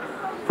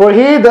 For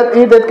he that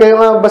eateth, kayo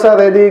nga basa,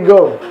 ready,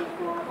 go.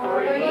 For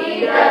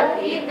he that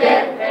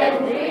eateth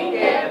and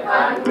drinketh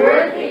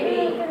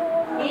unworthily,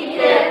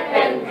 eateth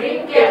and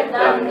drinketh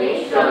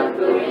damnation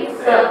to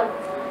himself,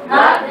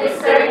 not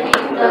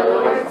discerning the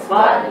Lord's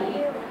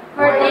body.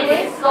 For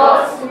this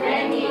cause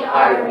many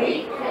are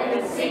weak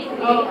and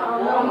sickly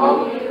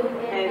among you,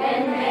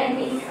 and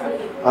many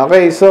sleep.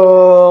 Okay, so,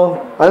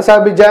 ano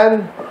sabi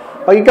dyan?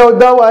 Pag ikaw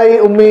daw ay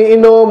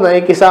umiinom,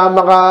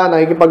 nakikisama ka,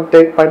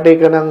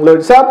 nakikipag-partake ka ng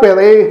Lord's Supper,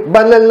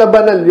 banal na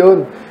banal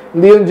yun.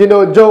 Hindi yun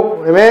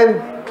gino-joke. Amen?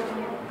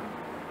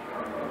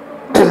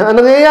 Ang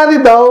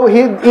nangyayari daw,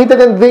 he eaten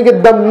and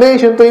drinketh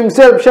damnation to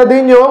himself. Siya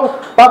din yung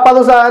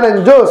paparusahan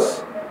ng Diyos.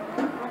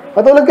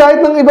 Patulad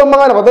kahit ng ibang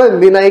mga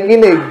hindi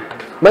nakikinig.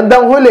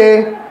 Bandang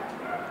huli,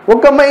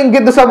 huwag kang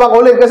mainggit doon sa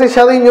makulit kasi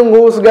siya rin yung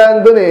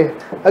husgahan doon eh.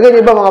 Again,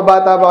 iba mga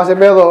bata pa kasi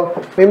pero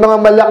may mga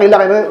malaki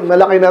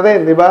na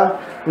rin, di ba?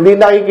 Hindi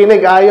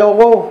nakikinig, ayaw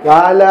ko,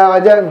 bahala ka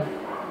dyan.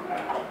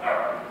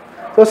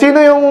 So,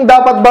 sino yung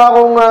dapat ba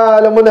akong,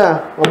 alam mo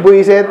na,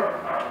 mabuisit?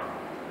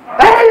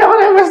 Ay, ako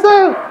na,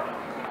 Master!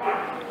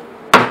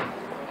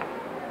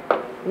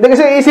 Hindi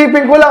kasi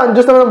isipin ko lang, ang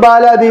Diyos naman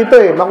bahala dito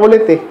eh,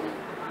 makulit eh.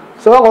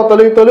 So, ako,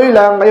 tuloy-tuloy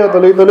lang, kayo,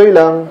 tuloy-tuloy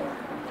lang.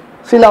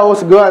 Sila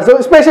husgahan.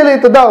 So, especially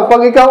ito daw,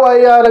 pag ikaw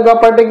ay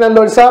nagpa-partake ng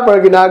Lord's Supper,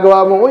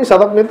 ginagawa mo, uy,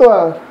 sarap nito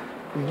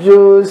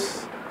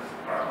juice.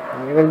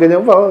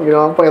 Ganyan pa,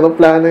 ginawa pang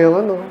aeroplano yung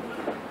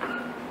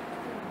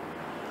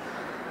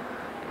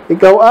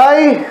Ikaw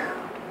ay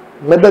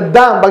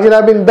madadam. Pag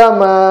sinabing dam,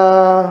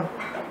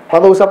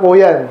 parusa po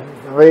yan.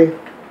 Okay?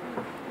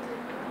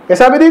 Kaya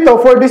sabi dito,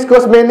 for this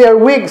cause many are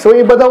weak. So,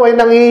 iba daw ay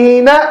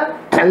nanghihina.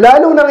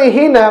 Lalong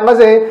nanghihina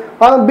kasi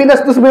parang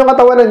binastos mo yung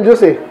katawan ng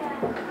Diyos eh.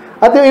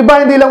 At yung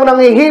iba, hindi lang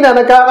nanghihina,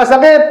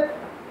 nagkakasakit.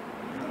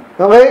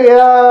 Okay?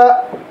 Kaya,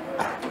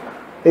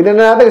 tignan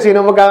na natin kung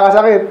sino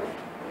magkakasakit.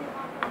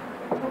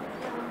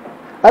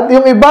 At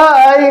yung iba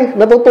ay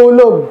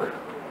natutulog.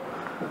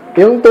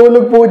 Yung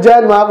tulog po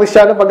dyan, mga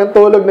Kristiyano, pag ang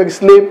tulog,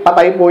 nag-sleep,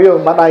 patay po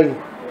yun, patay.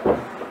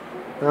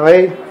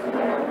 Okay?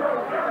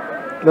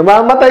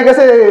 Namamatay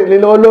kasi,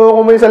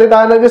 linuloko mo yung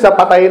salita ng Diyos,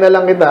 patayin na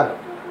lang kita.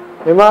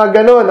 May mga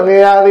ganun,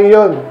 nangyayari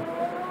yun.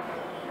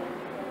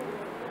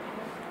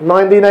 Mga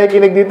hindi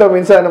nakikinig dito,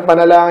 minsan, ang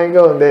panalangin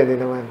ko, hindi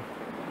naman.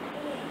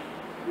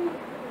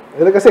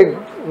 Pero kasi,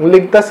 kung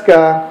ligtas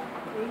ka,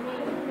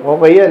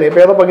 okay yan eh.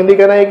 Pero pag hindi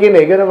ka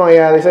nakikinig, ano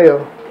mangyayari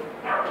sa'yo?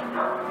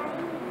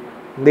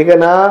 Hindi ka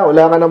na,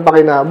 wala ka ng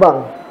pakinabang.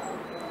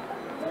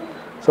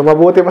 So,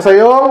 mabuti pa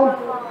sa'yo,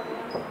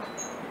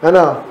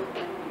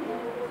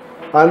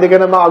 hindi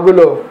ka na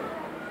makagulo.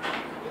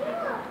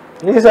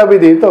 Hindi sabi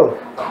dito.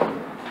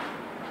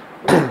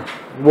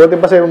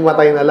 Mabuti pa sa'yo,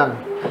 mamatay na lang.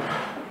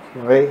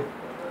 Okay?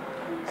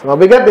 So,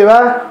 mabigat, di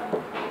ba?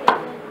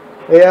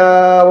 Kaya,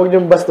 huwag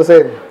niyong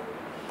bastusin.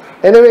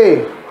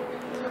 Anyway,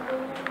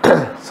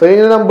 so,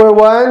 yun yung number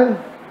 1.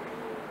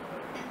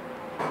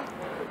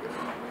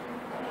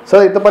 So,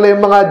 ito pala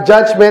yung mga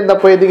judgment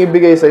na pwedeng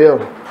ibigay sa'yo.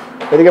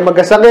 Pwede kang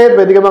magkasakit,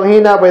 pwede kang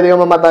manghina, pwede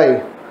kang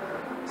mamatay.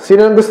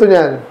 Sino ang gusto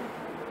niyan?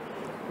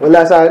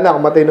 Wala sana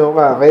kung matino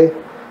ka, okay?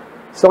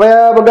 So,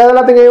 kaya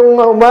pagkala natin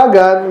ngayong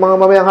umaga, mga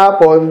mamayang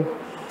hapon,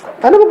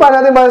 ano pa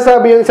natin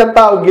masasabi yung isang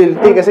tao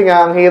guilty? Kasi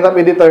nga, ang hirap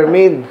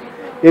i-determine.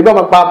 Iba,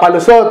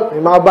 magpapalusot.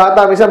 Yung mga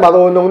bata, minsan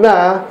marunong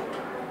na.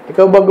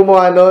 Ikaw ba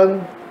gumawa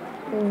nun?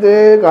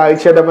 Hindi, kahit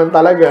siya naman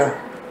talaga.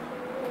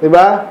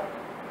 Diba?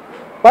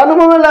 Paano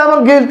mo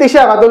malalaman guilty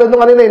siya? Katulad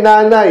nung kanina,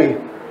 nanay.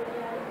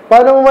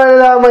 Paano mo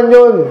malalaman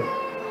yun?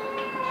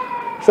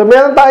 So,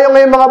 meron tayo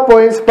ngayon mga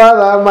points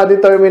para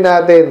ma-determine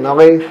natin.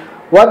 Okay?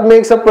 What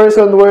makes a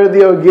person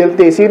worthy or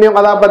guilty? Sino yung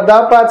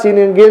karapat-dapat?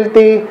 Sino yung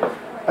guilty?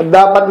 At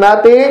dapat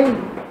nating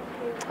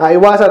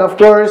iwasan, of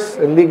course,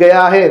 hindi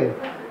gayahin.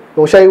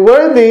 Kung siya'y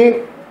worthy,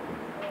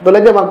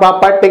 tulad niya,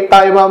 magpa-partake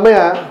tayo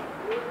mamaya.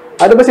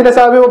 Ano ba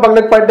sinasabi mo pag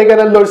nag-partake ka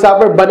ng Lord's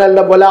Supper, banal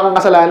na wala kang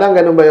kasalanan?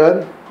 Ganun ba yun?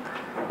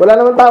 Wala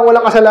naman tao,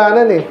 walang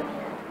kasalanan eh.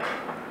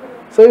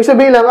 So, ibig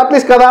sabihin lang, at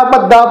least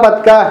karapat-dapat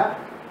ka.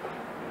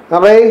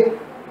 Okay?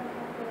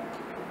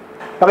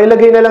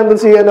 Pakilagay na lang dun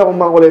si kung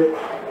makulit.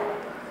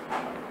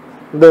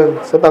 Dun,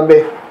 sa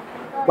tabi.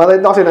 Para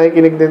ito kasi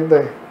nakikinig din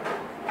to eh.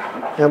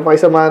 Yan,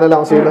 pakisamahan na lang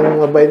kung sino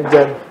ang mabait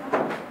dyan.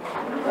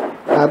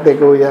 Ate,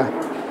 kuya.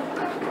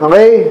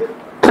 Okay?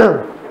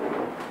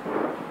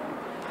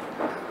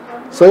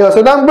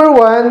 So, number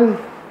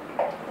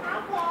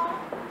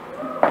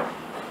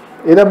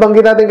 1,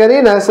 inabanggit natin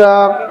kanina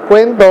sa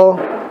kwento,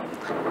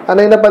 ano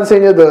yung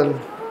napansin nyo dun?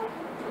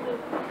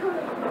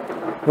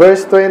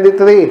 Verse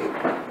 23.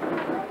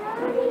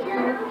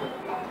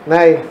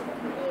 Nay,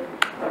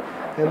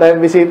 yan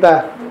tayong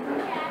bisita.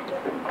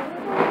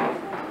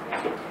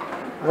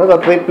 Ano to?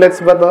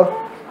 Triplets ba to?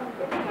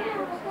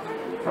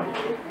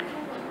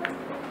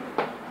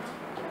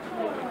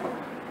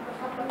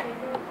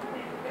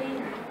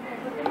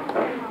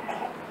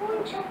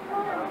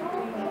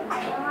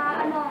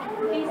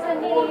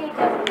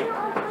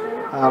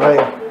 Okay.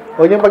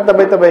 Huwag niyong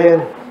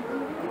pagtabay-tabayin.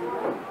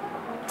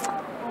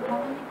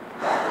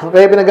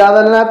 Okay,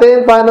 pinag-aaralan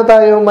natin paano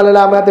tayo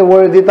malalaman natin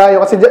worthy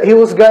tayo. Kasi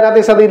hiusga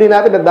natin sarili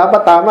natin na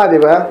dapat tama, di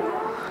ba?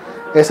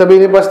 Eh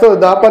sabihin ni Pastor,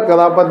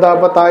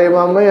 karapat-dapat tayo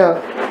mamaya.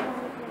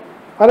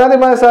 Ano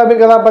natin masasabing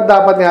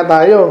karapat-dapat nga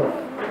tayo?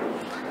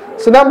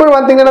 So number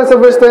 1, tingnan lang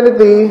sa verse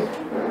 23.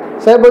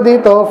 Sabi po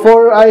dito,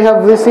 for I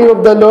have received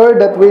of the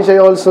Lord that which I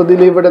also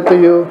delivered unto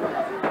you.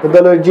 With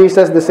the Lord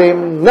Jesus, the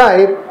same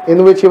night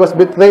in which He was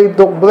betrayed,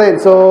 took bread.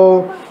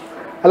 So,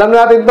 Alam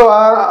natin to,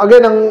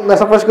 again, ang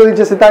nasa 1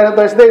 Corinthians tayo na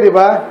Thursday, di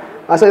ba?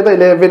 So ito,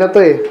 11 na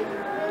to eh.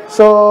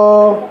 So,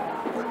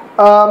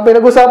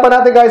 pinag-usapan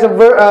natin guys sa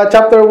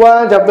chapter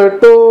 1, chapter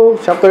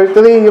 2, chapter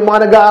 3, yung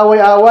mga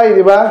nag-aaway-away,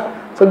 di ba?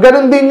 So,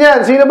 ganun din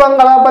yan. Sino bang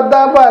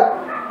karapat-dapat?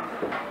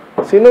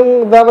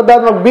 Sinong dapat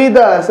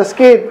magbida sa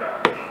skit?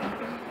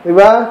 Di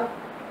ba?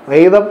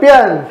 Mahirap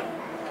yan.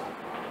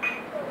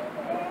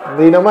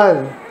 Hindi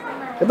naman.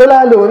 Ito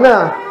lalo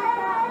na.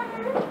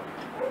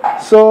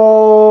 So,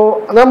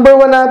 number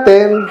 1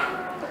 natin,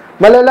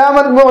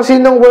 malalaman mo kung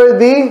sinong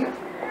worthy.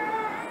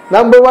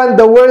 Number 1,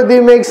 the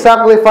worthy makes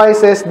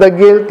sacrifices, the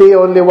guilty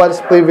only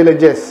wants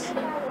privileges.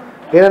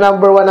 Yan ang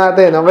number 1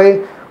 natin,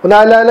 okay? Kung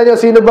naalala nyo,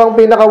 sino bang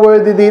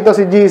pinaka-worthy dito?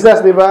 Si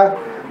Jesus, di ba?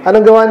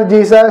 Anong gawa ni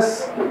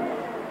Jesus?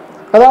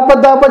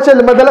 Dapat siya,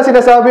 madalas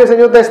sinasabi sa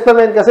New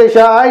Testament kasi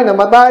siya ay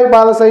namatay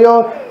para sa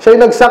iyo, siya ay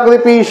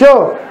nagsakripisyo.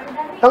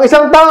 Ang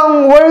isang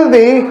taong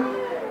worthy,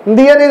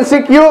 hindi yan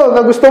insecure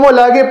na gusto mo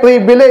lagi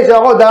privilege.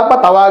 Ako, dapat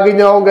tawagin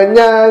nyo ako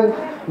ganyan,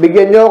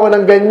 bigyan nyo ako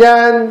ng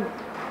ganyan.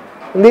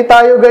 Hindi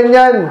tayo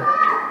ganyan.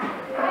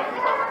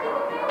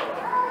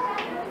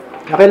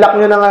 Nakilak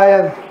nyo na nga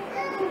yan.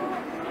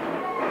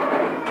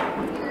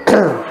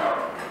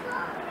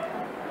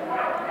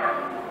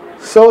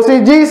 So,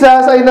 si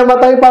Jesus ay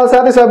namatay para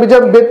sa atin, sabi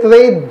dyan,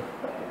 betrayed.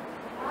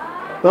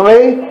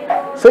 Okay?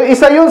 So,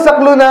 isa yun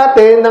sa clue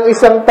natin ng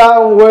isang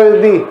taong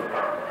worthy.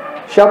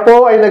 Siya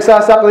po ay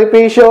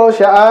nagsasakripisyo,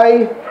 siya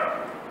ay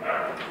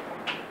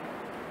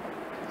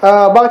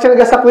bakit siya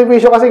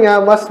nagsasakripisyo? Kasi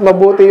nga, mas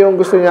mabuti yung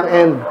gusto niyang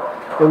end.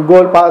 Yung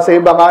goal para sa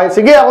iba. Kahit,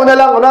 sige, ako na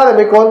lang,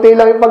 may konti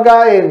lang yung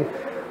pagkain.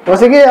 O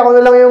sige, ako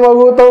na lang yung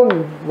magutom.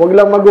 Huwag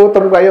lang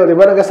magutom kayo. Di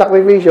ba?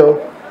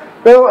 Nagsasakripisyo.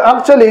 Pero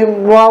actually,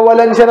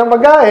 mawawalan siya ng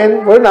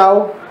pagkain for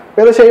now,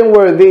 pero siya yung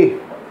worthy.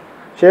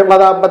 Siya yung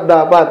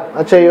karapat-dapat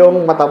at siya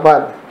yung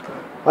matapat.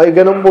 Ay,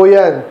 ganun po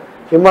yan.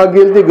 Yung mga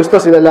guilty, gusto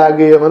sila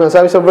lagi yung ano.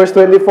 Sabi sa verse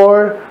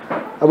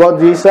 24 about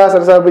Jesus,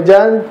 ano sabi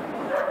dyan?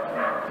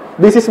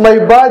 This is my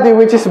body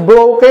which is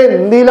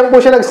broken. Hindi lang po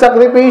siya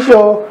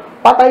nagsakripisyo,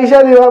 patay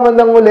siya, di ba,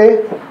 mandang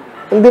uli.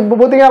 Hindi,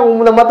 bubuti nga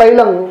kung namatay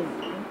lang,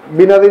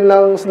 binaril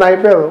ng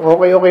sniper,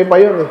 okay pa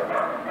yun eh.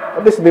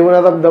 At least, di mo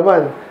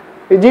naramdaman.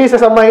 Si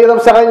Jesus, ang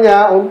mahirap sa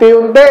kanya,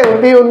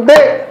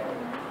 unti-unti.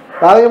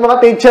 Parang yung mga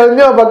teacher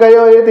nyo, pag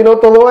kayo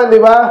tinuturuan,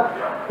 di ba?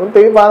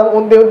 Parang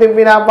unti-unti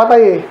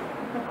pinapatay eh.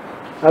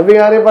 Sabi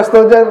nga ni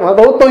pastor dyan,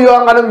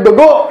 matutuyuan ka ng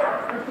dugo.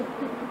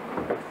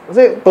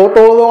 Kasi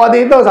tuturo ka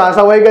dito,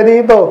 sasaway ka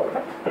dito.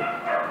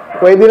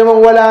 Pwede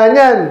namang wala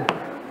niyan.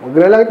 Huwag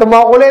na lang ito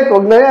makulit,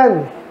 huwag na yan.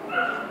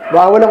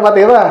 Baka walang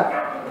matira.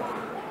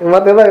 Yung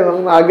matira,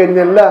 yung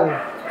ganyan lang.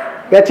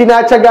 Kaya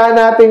sinatsagaan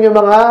natin yung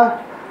mga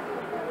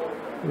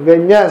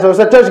ganyan. So,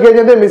 sa church,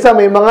 ganyan din. Minsan,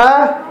 may mga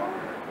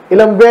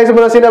ilang beses mo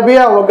na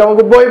sinabihan, huwag ka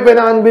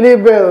mag-boyfriend ng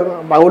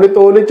unbeliever.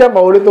 Paulit-ulit siya,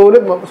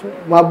 paulit-ulit.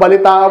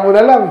 Mabalitaan mo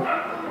na lang.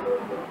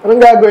 Anong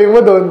gagawin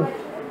mo doon?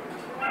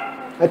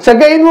 At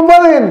siyagain mo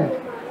pa rin.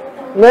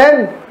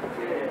 Amen?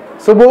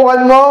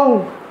 Subukan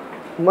mong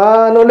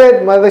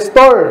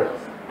ma-restore.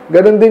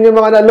 Ganon din yung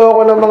mga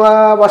naloko ng mga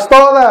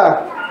pastora,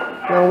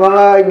 ng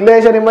mga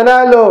iglesia ni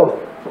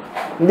Manalo.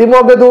 Hindi mo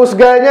agad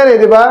husgahan yan eh,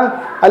 di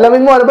ba?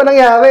 Alamin mo, ano ba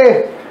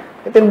nangyari?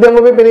 Itindihan mo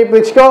ba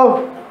pinipreach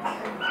ko?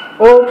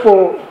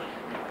 Opo.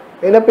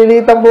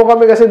 Napilitan po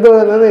kami kasi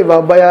doon,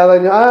 babayaran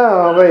nyo.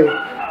 Okay.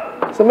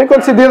 So may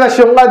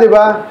konsiderasyon ka, di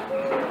ba?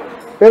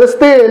 Pero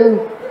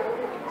still,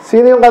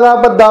 sino yung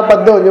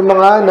karapat-dapat doon? Yung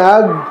mga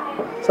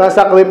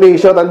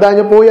nagsasakripisyo. Tandaan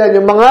nyo po yan.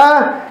 Yung mga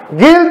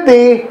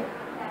guilty,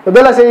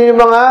 madalas yun yung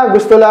mga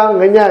gusto lang,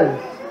 ganyan.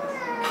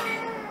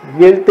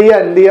 Guilty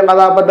yan. Hindi yung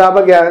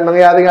karapat-dapat. Kaya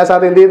nangyari nga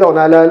sa atin dito, kung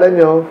naalala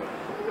nyo,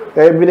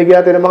 kaya binigyan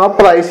natin ng mga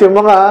price, yung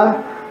mga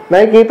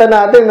nakikita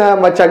natin na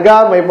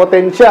matyaga, may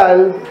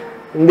potensyal,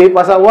 hindi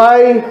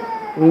pasaway,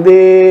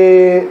 hindi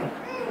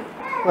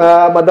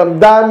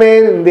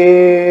madamdamin, hindi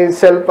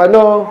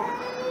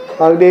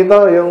tawag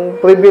dito, yung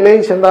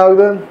privilege, ang tawag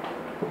doon.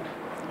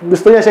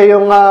 Gusto niya siya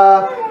yung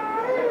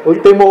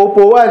ultimo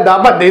upuan.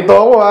 Dapat dito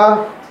ako,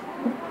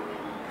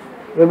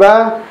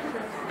 diba?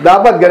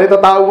 Dapat ganito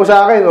tawag mo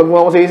sa akin, huwag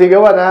mo akong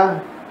sisigawan,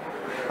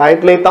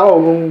 kahit late ako,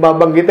 huwag mong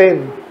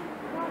babanggitin.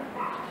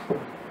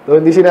 So,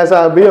 hindi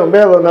sinasabi yun,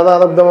 pero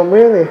nararamdaman mo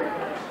yun eh.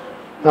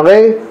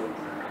 Okay?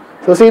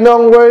 So, sino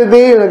ang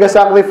worthy? Yung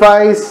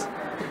nag-sacrifice,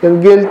 yung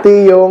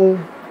guilty,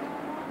 yung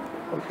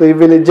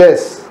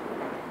privileges.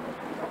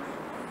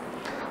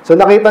 So,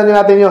 nakita nyo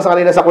natin yung sa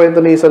kanina sa kwento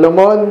ni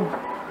Solomon,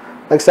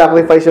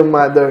 nag-sacrifice yung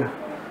mother.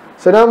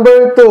 So,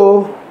 number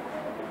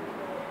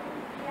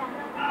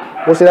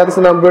 2, pusin natin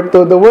sa number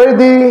 2, the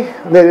worthy,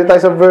 dito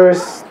tayo sa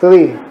verse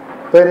 23.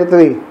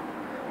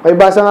 Okay,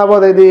 basa nga po,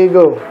 ready,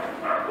 go.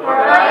 For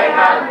I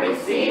have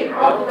received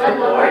of the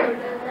Lord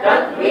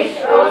that which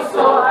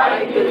also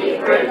I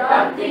delivered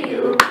unto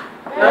you,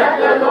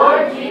 that the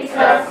Lord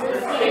Jesus, the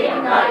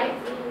same night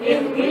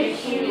in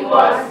which he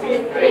was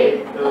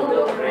betrayed,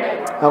 took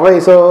bread. Okay,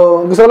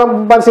 so gusto ko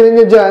lang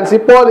pansinin nyo dyan, si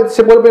Paul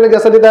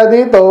pinagsasalita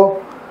dito.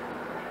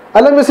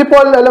 Alam nyo si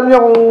Paul, alam nyo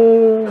kung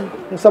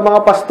Sa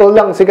mga pastol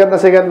lang, sikat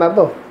na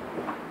to.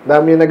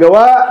 Dami niya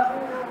nagawa,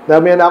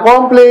 dami niya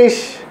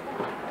na-accomplish,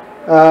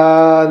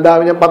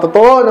 dami niya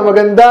patotoo na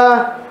maganda,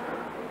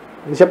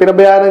 hindi siya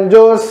pinabayaan ng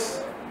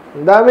Diyos.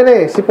 Ang dami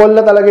na si Paul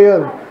na talaga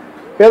yun.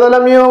 Pero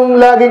alam niyo yung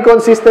laging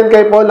consistent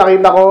kay Paul,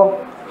 nakita ko,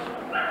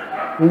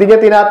 hindi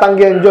niya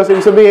tinatanggi ang Diyos.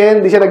 Ibig sabihin,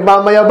 hindi siya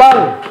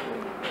nagmamayabang.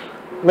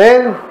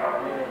 Amen?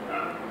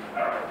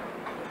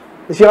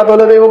 Hindi siya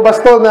katulad ng ibang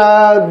pastor na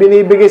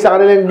binibigay sa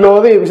kanilang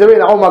glory. Ibig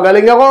sabihin, ako,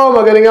 magaling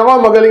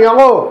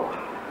ako.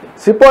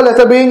 Si Paul,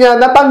 sabihin niya,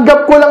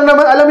 natanggap ko lang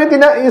naman. Alam niyo,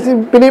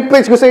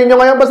 pinipreach ko sa inyo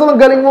ngayon, pastor, ang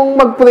galing mong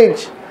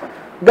mag-preach.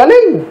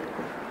 Galing.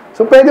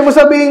 So, pwede mo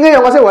sabihin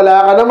ngayon, kasi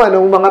wala ka naman,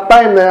 nung mga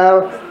time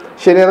na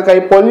shinare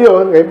kay Paul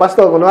yun, kay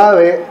pastor,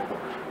 kunwari,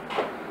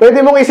 pwede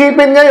mong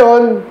isipin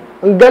ngayon,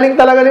 ang galing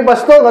talaga ni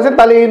pastor, kasi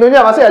talino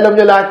niya, kasi alam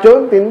niya lahat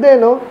yun, tindi,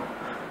 no?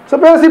 So,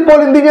 pero si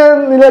Paul, hindi niya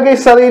nilagay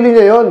sa sarili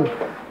niya yun.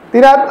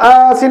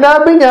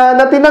 Sinabi niya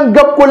na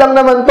tinanggap ko lang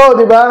naman to,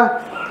 di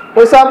ba?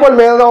 For example,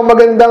 meron akong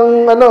magandang,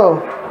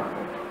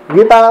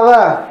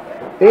 gitara.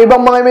 Yung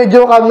ibang mga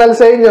medyo karnal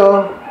sa inyo,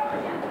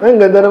 ay, ang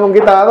ganda namang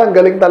gitara, ang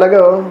galing talaga,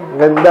 oh.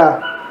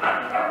 Ganda.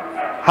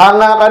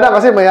 Hanga ka na,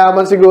 kasi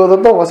mayaman siguro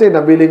to, kasi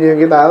nabili niyo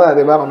yung gitara,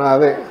 di ba?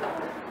 Kunwari.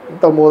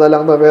 Ito, mura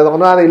lang to, pero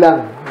kunwari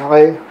lang.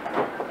 Okay?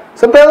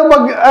 So, pero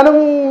pag,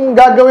 anong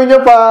gagawin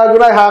nyo pag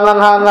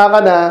hangang-hanga ka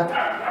na,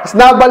 mas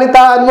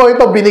nabalitaan mo,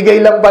 ito, binigay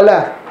lang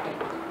pala.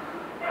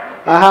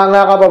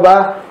 Hanga ka pa ba?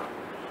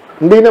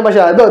 Hindi na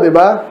masyado, di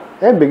ba?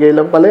 Bigay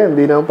lang pala yan.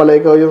 Hindi naman pala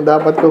ikaw yung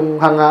dapat kong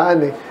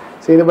hangaan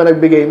Sino ba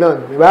nagbigay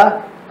nun? Di ba?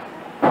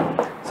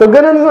 So,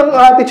 ganun ang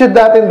attitude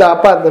natin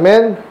dapat.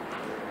 Amen?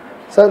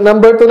 So,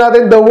 number 2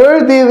 natin, the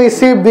worthy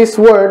receive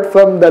this word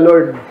from the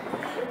Lord.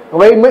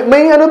 Okay?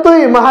 May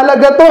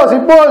mahalaga to,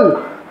 si Paul.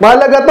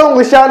 Mahalaga tong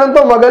Kristiyanong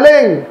to,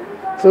 magaling.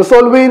 So,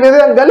 soul winner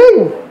yan,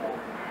 galing.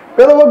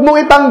 Pero wag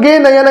mong itanggi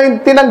na yan ay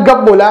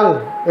tinanggap mo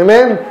lang.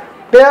 Amen?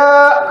 Kaya,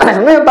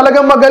 ngayon,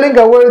 talagang magaling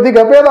ka, worthy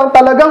ka. Pero ang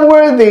talagang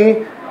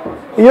worthy,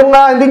 yung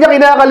hindi niya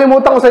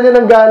kinakalimutan kung saan niya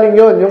nanggaling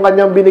yun. Yung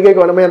kanyang binigay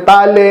ko, ano man yung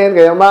talent,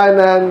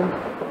 kayamanan,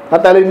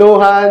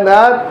 katalinuhan,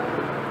 at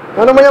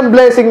ano man yung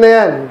blessing na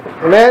yan.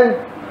 Amen?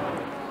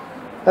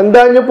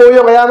 Tandaan niyo po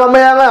yun. Kaya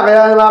mamaya nga, kaya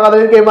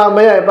makakatayin kayo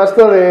mamaya.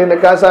 Pastor,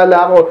 nagkasala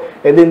ako.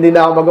 Hindi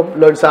na ako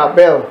mag-Lord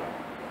Supper.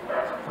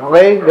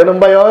 Okay? Ganun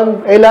ba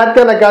yun? Lahat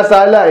ka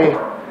nagkasala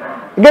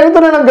Ganito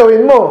na lang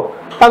gawin mo.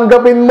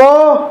 Tanggapin mo,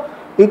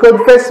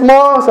 i-confess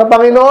mo sa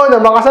Panginoon na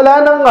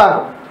makasalanan ka.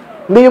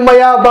 Hindi yung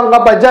mayabang ka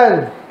pa dyan.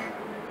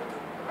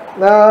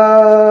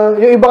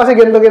 Yung iba kasi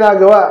ganito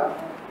ginagawa.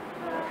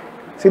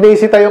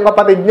 Sinisita yung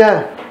kapatid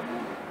niya.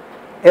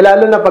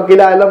 Lalo na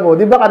pagkilala mo,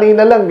 di ba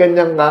kanina lang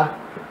ganyan ka?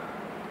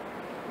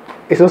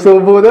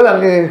 Isusubo na lang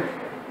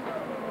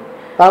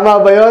Tama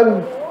ba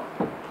yun?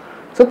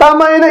 So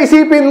tama yun na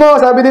isipin mo.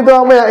 Sabi dito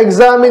mamaya,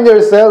 examine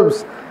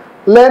yourselves.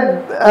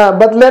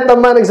 But let a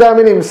man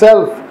examine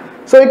himself.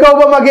 So ikaw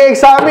ba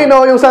mag-i-examine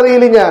yung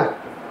sarili niya?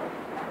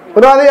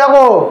 Kunwari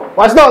ako,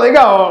 pastor,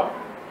 ikaw,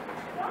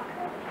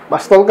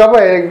 pastor ka pa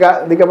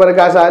di ka pa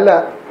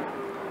nagkasala.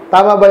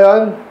 Tama ba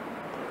yun?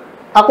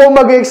 Ako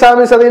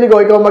mag-i-examine sarili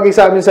ko, ikaw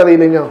mag-i-examine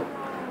sarili nyo.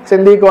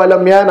 Kasi hindi ko alam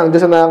yan, ang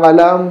Diyos na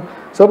nakakalam.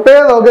 So,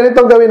 pero,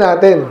 ganitong gawin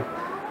natin.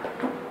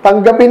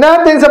 Tanggapin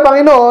natin sa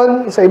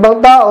Panginoon, sa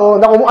ibang tao,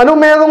 na kung anong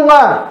meron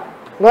ka.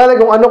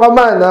 Kung ano ka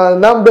man,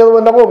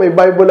 number 1 ako, may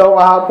Bible ako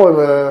kahapon,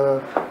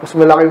 mas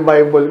malaking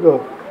Bible ko.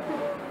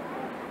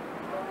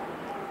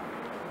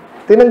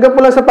 Tinanggap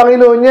mo lang sa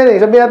Panginoon yan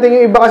Sabihin natin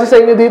yung iba kasi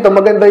sa inyo dito,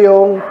 maganda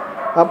yung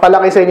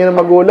palaki sa inyo ng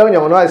magulang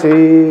nyo. Kunwari, si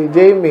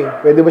Jamie,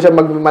 pwede mo siya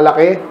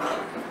magmalaki?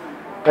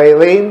 Kay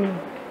Rain?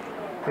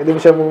 Pwede mo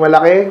siya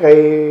magmalaki? Kay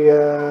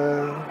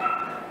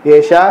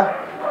Yesha?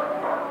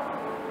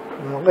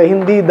 Okay,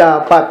 hindi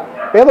dapat.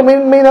 Pero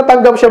may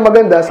natanggap siya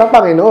maganda sa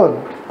Panginoon.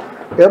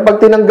 Pero pag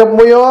tinanggap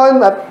mo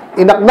yon at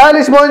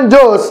in-acknowledge mo ang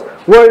Diyos,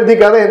 worthy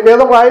ka rin.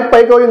 Pero kahit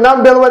pa ikaw yung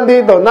number 1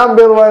 dito,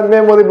 number 1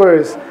 memory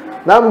verse,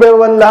 number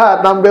 1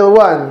 lahat, number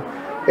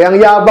 1, ang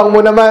yabang mo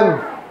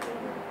naman.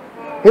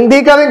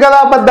 Hindi ka rin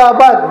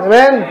karapat-dapat.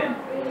 Amen?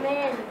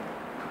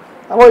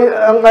 Ako,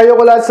 ang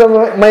ayoko lahat sa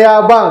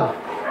mayabang.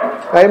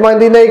 Kaya mga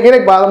hindi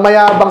nakikinig, parang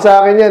mayabang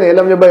sa akin yan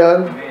Alam nyo ba yun?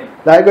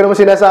 Dahil ko naman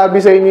sinasabi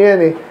sa inyo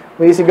yan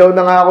May sigaw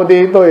na nga ako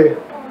dito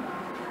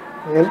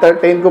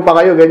entertain ko pa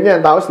kayo,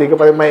 ganyan. Tapos di ko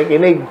pa rin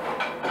makikinig.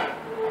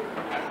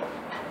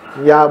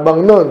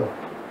 Yabang nun.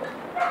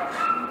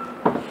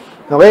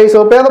 Okay,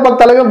 so pero pag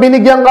talagang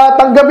binigyan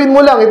ka, tanggapin mo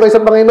lang. Ito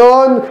sa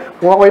Panginoon.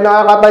 Kung ako'y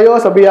nakakatayo,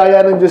 sa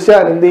biyaya ng Diyos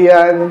yan. Hindi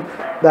yan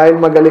dahil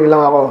magaling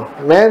lang ako.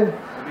 Amen?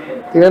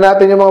 Tingnan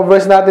natin yung mga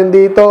verse natin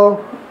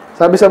dito.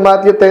 Sabi sa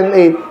Matthew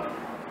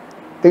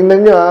 10:8.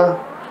 Tingnan nyo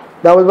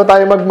Dapat ba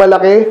tayo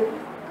magmalaki?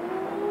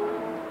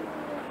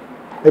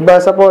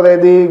 Ibasa po,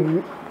 ready?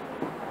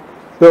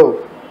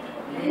 Go.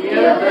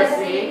 Heal the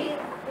sick,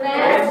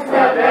 cleanse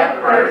the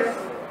lepers,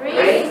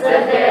 raise the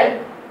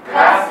dead,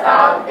 cast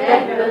out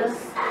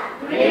devils.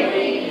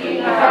 Freely you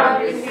have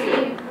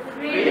received,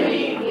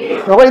 freely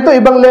give. Okay, ito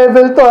ibang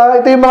level to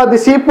Ito yung mga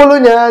disipulo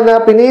niya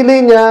na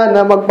pinili niya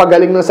na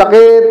magpagaling ng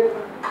sakit,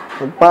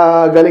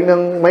 magpagaling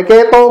ng may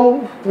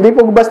ketong. Hindi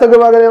po basta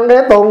gumagaling ng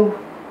ketong.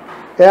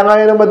 Kaya nga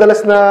yun ang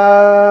madalas na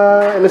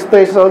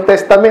illustration sa Old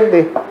Testament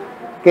eh.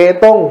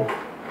 Ketong.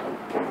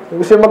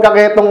 Gusto nyo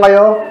magkaketong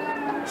kayo?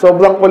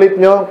 Sobrang kulit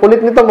nyo.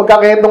 Kulit nito,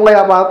 magkaketong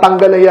kaya para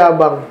tanggal ang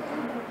yabang.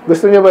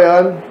 Gusto nyo ba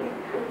yan?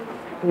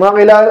 Mga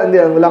kilala, hindi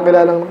yan, walang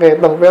kilalang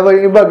ketong. Pero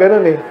yung iba,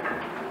 ganun eh.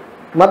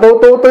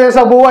 Matututo yan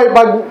sa buhay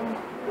pag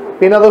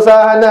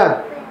pinarusahan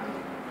na.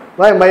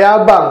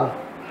 Mayabang.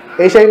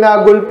 Eh, siya'y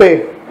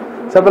nagulpe.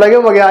 Sa palagi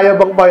mo,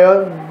 magyayabang pa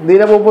yun. Hindi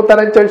na pupunta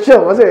ng church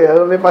yun. Kasi,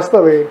 ano ni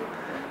pastor eh.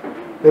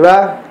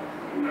 Diba?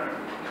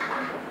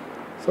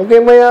 So,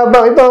 kaya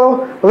mayabang. Ito,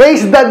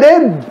 raise the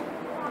dead.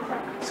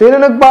 Sino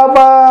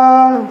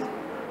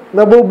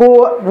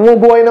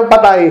bumubuhay ng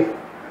patay?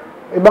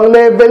 Ibang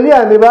level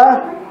yan, di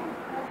ba?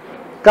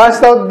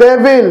 Cast out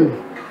devil.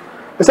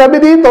 Sabi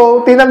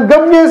dito,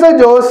 tinanggap niya sa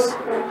Diyos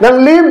ng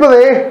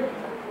libre.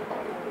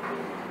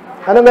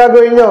 Anong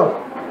gagawin nyo?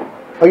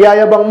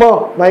 Pagyayabang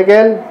mo,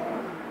 Michael?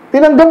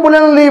 Tinanggap mo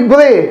ng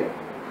libre.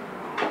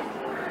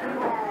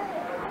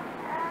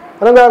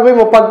 Anong gagawin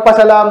mo?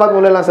 Pagpasalamat mo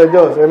na lang sa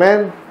Diyos.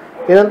 Amen?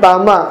 Yan ang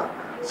tama.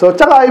 So,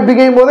 tsaka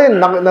ibigay mo rin.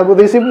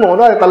 Na-receive mo.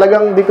 No?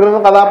 Talagang di ko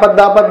naman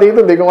karapat-dapat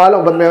dito. Di ko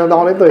alam. Ba't meron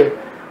ako nito eh.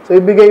 So,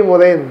 ibigay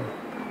mo rin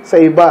sa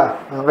iba.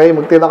 Okay?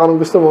 Magtira ka ng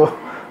gusto mo.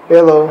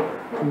 Pero,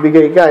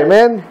 ibigay ka.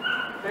 Amen?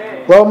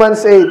 Romans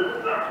 8.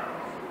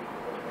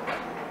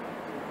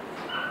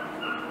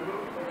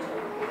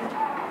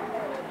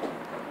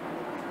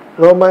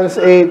 Romans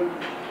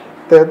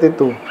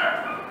 8:32.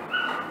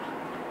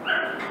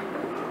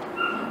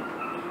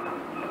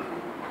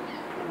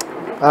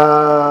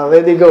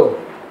 Ready, go.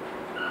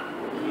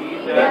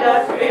 He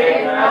that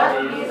spared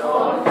not his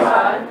own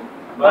son,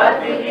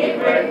 but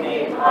delivered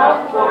him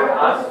up for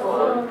us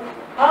all,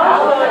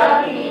 how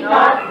shall he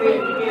not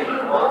with him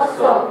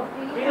also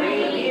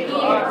freely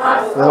give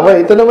us all?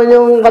 Okay, ito naman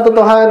yung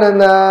katotohanan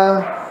na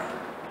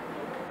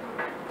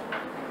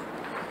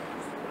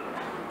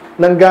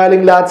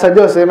nanggaling lahat sa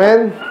Diyos.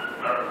 Amen?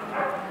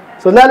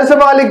 So, lalo sa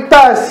mga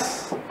ligtas,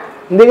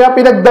 hindi nga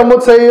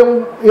pinagdamot sa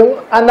yung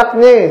anak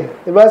niya eh.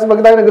 Diba? So, pag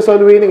tayo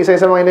nag-soul winning, isa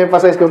sa mga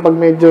in-emphasize ko pag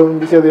medyo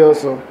hindi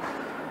seryoso.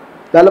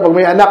 Lalo pag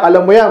may anak,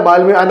 alam mo yan,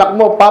 mahal mo yung anak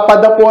mo,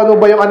 papadapuan mo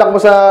ba yung anak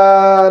mo sa,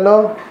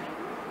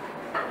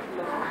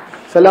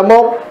 sa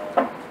lamok?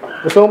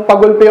 Gusto mong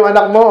pagulpi yung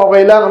anak mo,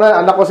 okay lang,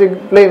 anak ko si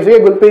Flame,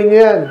 sige, gulpiin niyo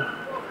yan.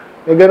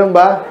 Eh, ganun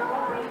ba?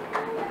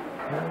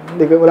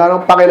 Wala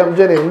nang pakialam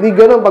dyan eh. Hindi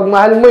ganun, pag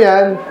mahal mo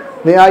yan,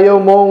 may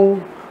ayaw mong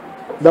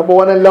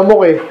dapuan ng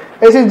lamok eh.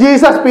 Eh si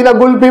Jesus,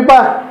 pinagulpi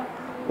pa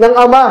ng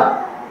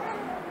Ama.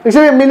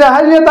 Kasi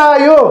minahal niya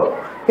tayo.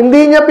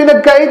 Hindi niya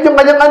pinagkait yung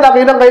kanyang anak.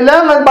 Yun ang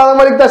kailangan para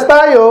maligtas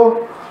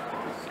tayo.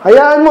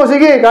 Hayaan mo,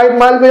 sige, kahit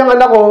mahal ko yung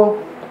anak ko,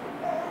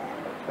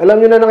 alam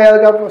niyo na nangyari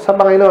ka sa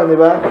Panginoon, di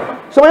ba?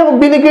 So ngayon, kung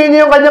binigay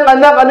niya yung kanyang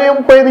anak, ano yung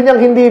pwede niyang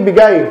hindi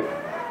ibigay?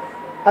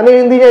 Ano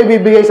yung hindi niya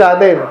ibibigay sa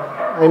atin?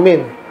 I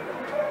mean.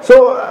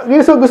 So,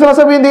 gusto ko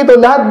sabihin dito,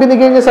 lahat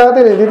binigay niya sa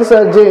atin eh. Dito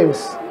sa James.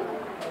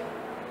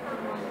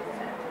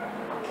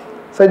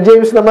 Sa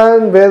James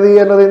naman, very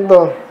rin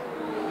to.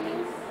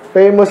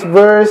 Famous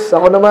verse.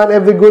 Ako naman,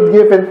 every good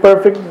gift and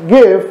perfect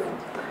gift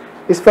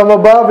is from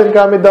above and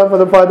coming down from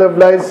the Father of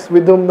lights,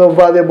 with whom no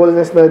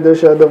variableness neither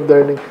shadow of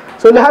turning.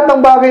 So, lahat ng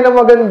bagay na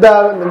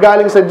maganda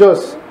galing sa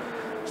Diyos.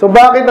 So,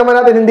 bakit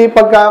naman natin hindi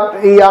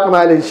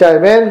pagka-i-acknowledge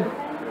siya? Amen?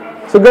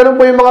 So, ganun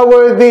po yung mga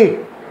worthy.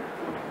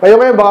 Kayo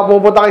ngayon, baka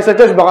pupunta kayo sa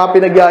church, baka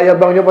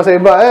pinagyayabang nyo pa sa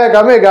iba. Eh,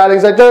 kami, galing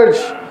sa church.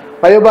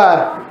 Kayo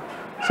ba?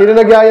 Sino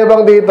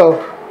nagyayabang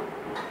dito?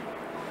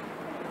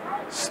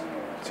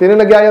 Sino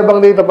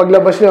nagyayabang dito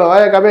paglabas nyo?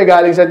 Ay, kami,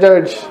 galing sa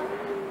church.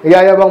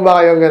 Nagyayabang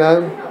ba kayong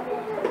ganun?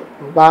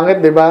 Pangit,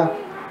 di ba?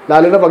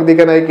 Lalo na pag di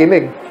ka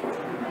nakikinig.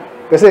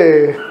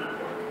 Kasi,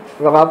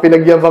 baka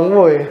pinagyabang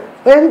mo eh.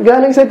 Eh,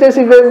 galing sa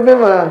church si Bembem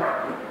ah.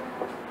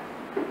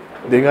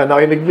 Hindi nga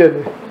nakinig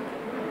yan eh.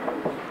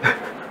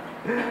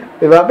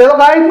 Diba? Pero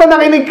kahit pa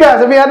nakinig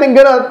ka, sabihin natin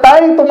gano'n,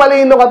 tayo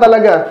tumalino ka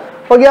talaga.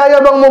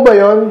 Pagyayabang mo ba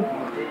yon?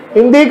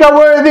 Hindi ka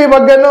worthy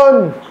pag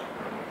gano'n.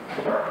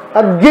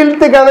 At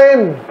guilty ka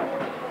rin.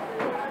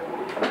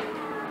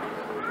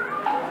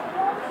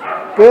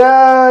 Kaya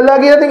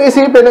lagi nating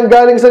isipin, ang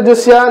galing sa Diyos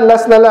yan,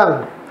 last na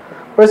lang.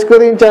 1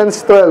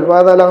 Corinthians 12,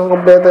 para lang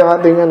kompleto yung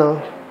ating 1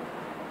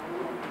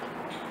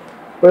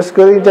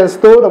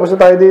 Corinthians 2, tapos na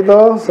tayo dito,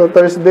 so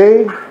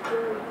Thursday.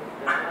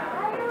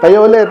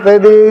 Tayo ulit,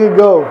 ready,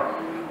 go.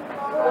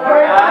 For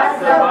as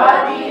the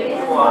body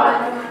is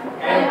one,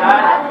 and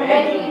hath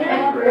many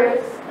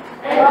members,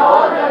 and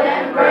all the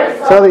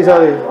members of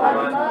Sorry. that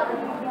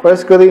one.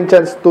 1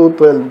 Corinthians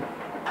 2:12.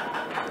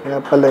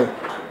 Kaya pala eh.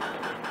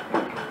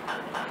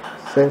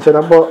 Sensya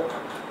na po.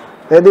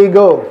 Ready,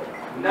 go.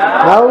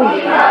 Now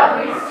we have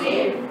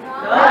received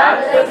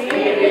not the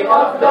spirit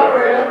of the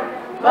world,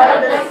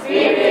 but the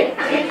Spirit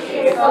which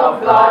is of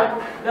God,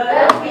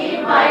 that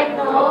we might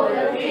know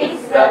the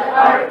things that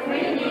are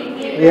freely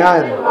given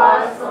Yan. to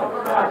us of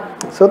God.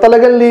 So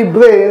talagang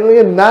libre.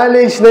 Yung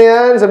knowledge na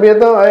yan, sabihin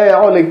ito, ay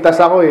ako, ligtas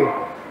ako eh.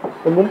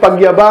 Huwag mong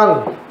pagyabang.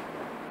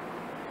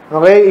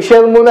 Okay?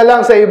 I-share mo na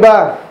lang sa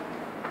iba.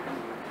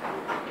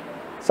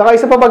 Saka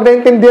isa pa, pag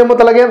naintindihan mo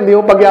talaga yan, hindi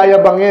mo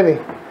pagyayabang yan eh.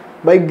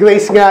 By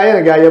grace nga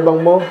yan,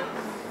 nagyayabang mo.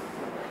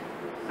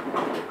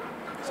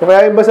 So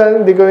kaya iba sa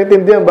hindi ko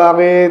naintindihan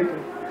bakit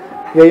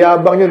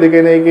yayabang nyo, hindi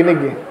kayo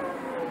nakikinig eh.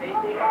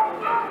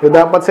 So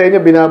dapat sa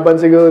inyo,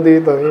 binaban siguro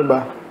dito,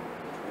 iba.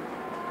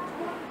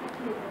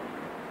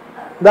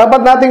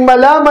 Dapat nating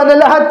malaman na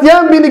lahat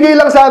yan binigay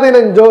lang sa atin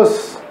ng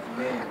Diyos.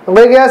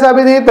 Okay, kaya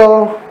sabi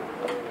dito,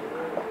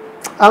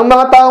 ang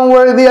mga taong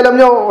worthy, alam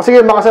nyo,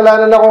 sige,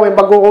 makasalanan ako, may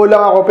pagkukulang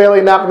ako, pero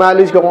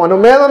ina-acknowledge ko kung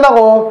ano meron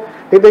ako,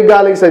 ito'y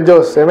galing sa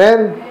Diyos.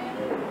 Amen?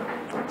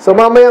 So,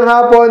 mamayang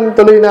hapon,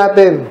 tuloy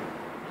natin.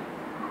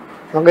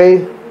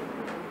 Okay?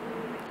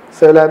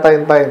 So, wala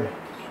tayong time.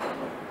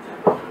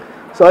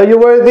 So, are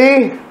you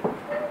worthy?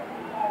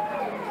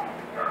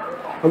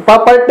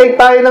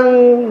 Magpapartake tayo ng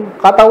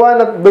katawan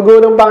at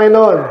dugo ng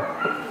Panginoon.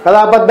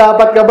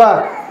 Karapat-dapat ka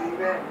ba?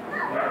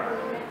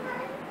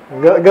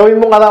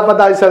 Gawin mo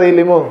karapat-dapat sa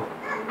sarili mo.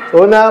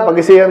 So, una,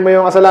 pag-isihan mo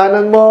yung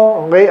kasalanan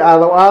mo, okay,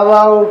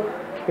 araw-araw,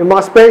 yung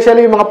mga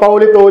especially, yung mga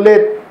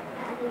paulit-ulit.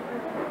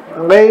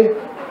 Okay?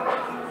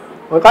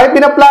 O, kahit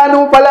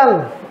pinaplano mo pa lang.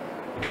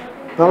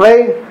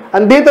 Okay?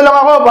 Andito lang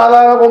ako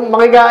para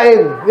makikain.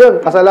 Yun,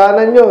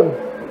 kasalanan yun.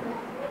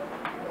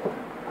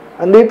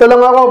 Andito lang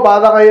ako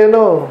para kayo,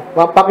 no,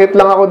 mapakit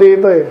lang ako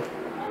dito eh.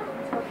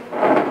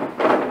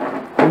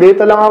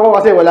 Andito lang ako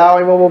kasi wala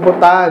akong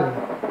mapupuntahan.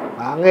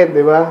 Pangit,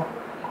 di ba?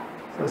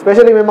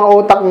 Especially may mga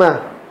utak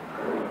na.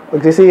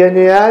 Pagsisihan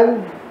nyo yan,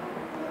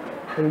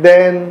 and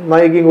then,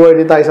 magiging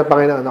worthy tayo sa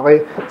Panginoon.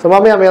 Okay? So,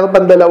 mamaya, mayroon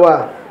pang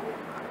dalawa.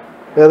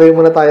 Pero yun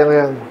muna tayo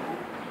ngayon.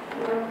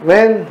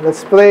 Amen?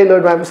 Let's pray.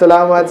 Lord, maraming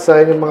salamat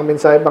sa inyong mga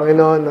mensahe,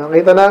 Panginoon.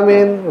 Nakita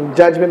namin, yung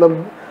judgment of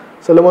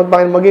Solomon,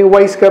 Panginoon, maging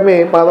wise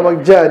kami para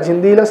mag-judge.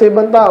 Hindi lang sa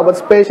ibang tao, but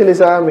especially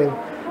sa amin.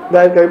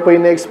 Dahil kayo po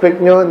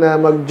ina-expect nyo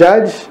na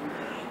mag-judge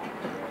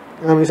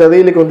aming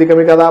sarili. Kung di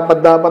kami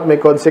karapat-dapat,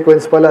 may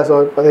consequence pala.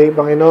 So,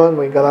 Panginoon,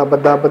 maging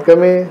karapat-dapat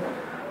kami.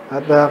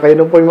 At kayo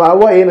nung po yung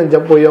maawain,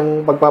 nandiyan po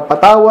yung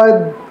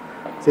pagpapatawad.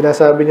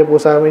 Sinasabi niyo po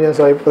sa amin yan.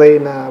 So I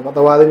pray na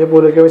patawarin niyo po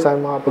ulit kami sa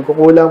mga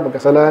pagkukulang,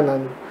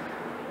 pagkasalanan.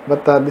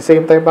 But at the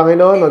same time,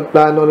 Panginoon,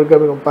 magplano ulit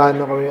kami kung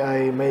paano kami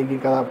ay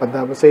magiging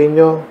karapat-dapat sa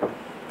inyo.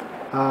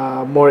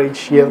 More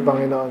each year,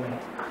 Panginoon.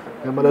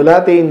 Na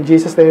manulati, in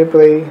Jesus' name we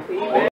pray.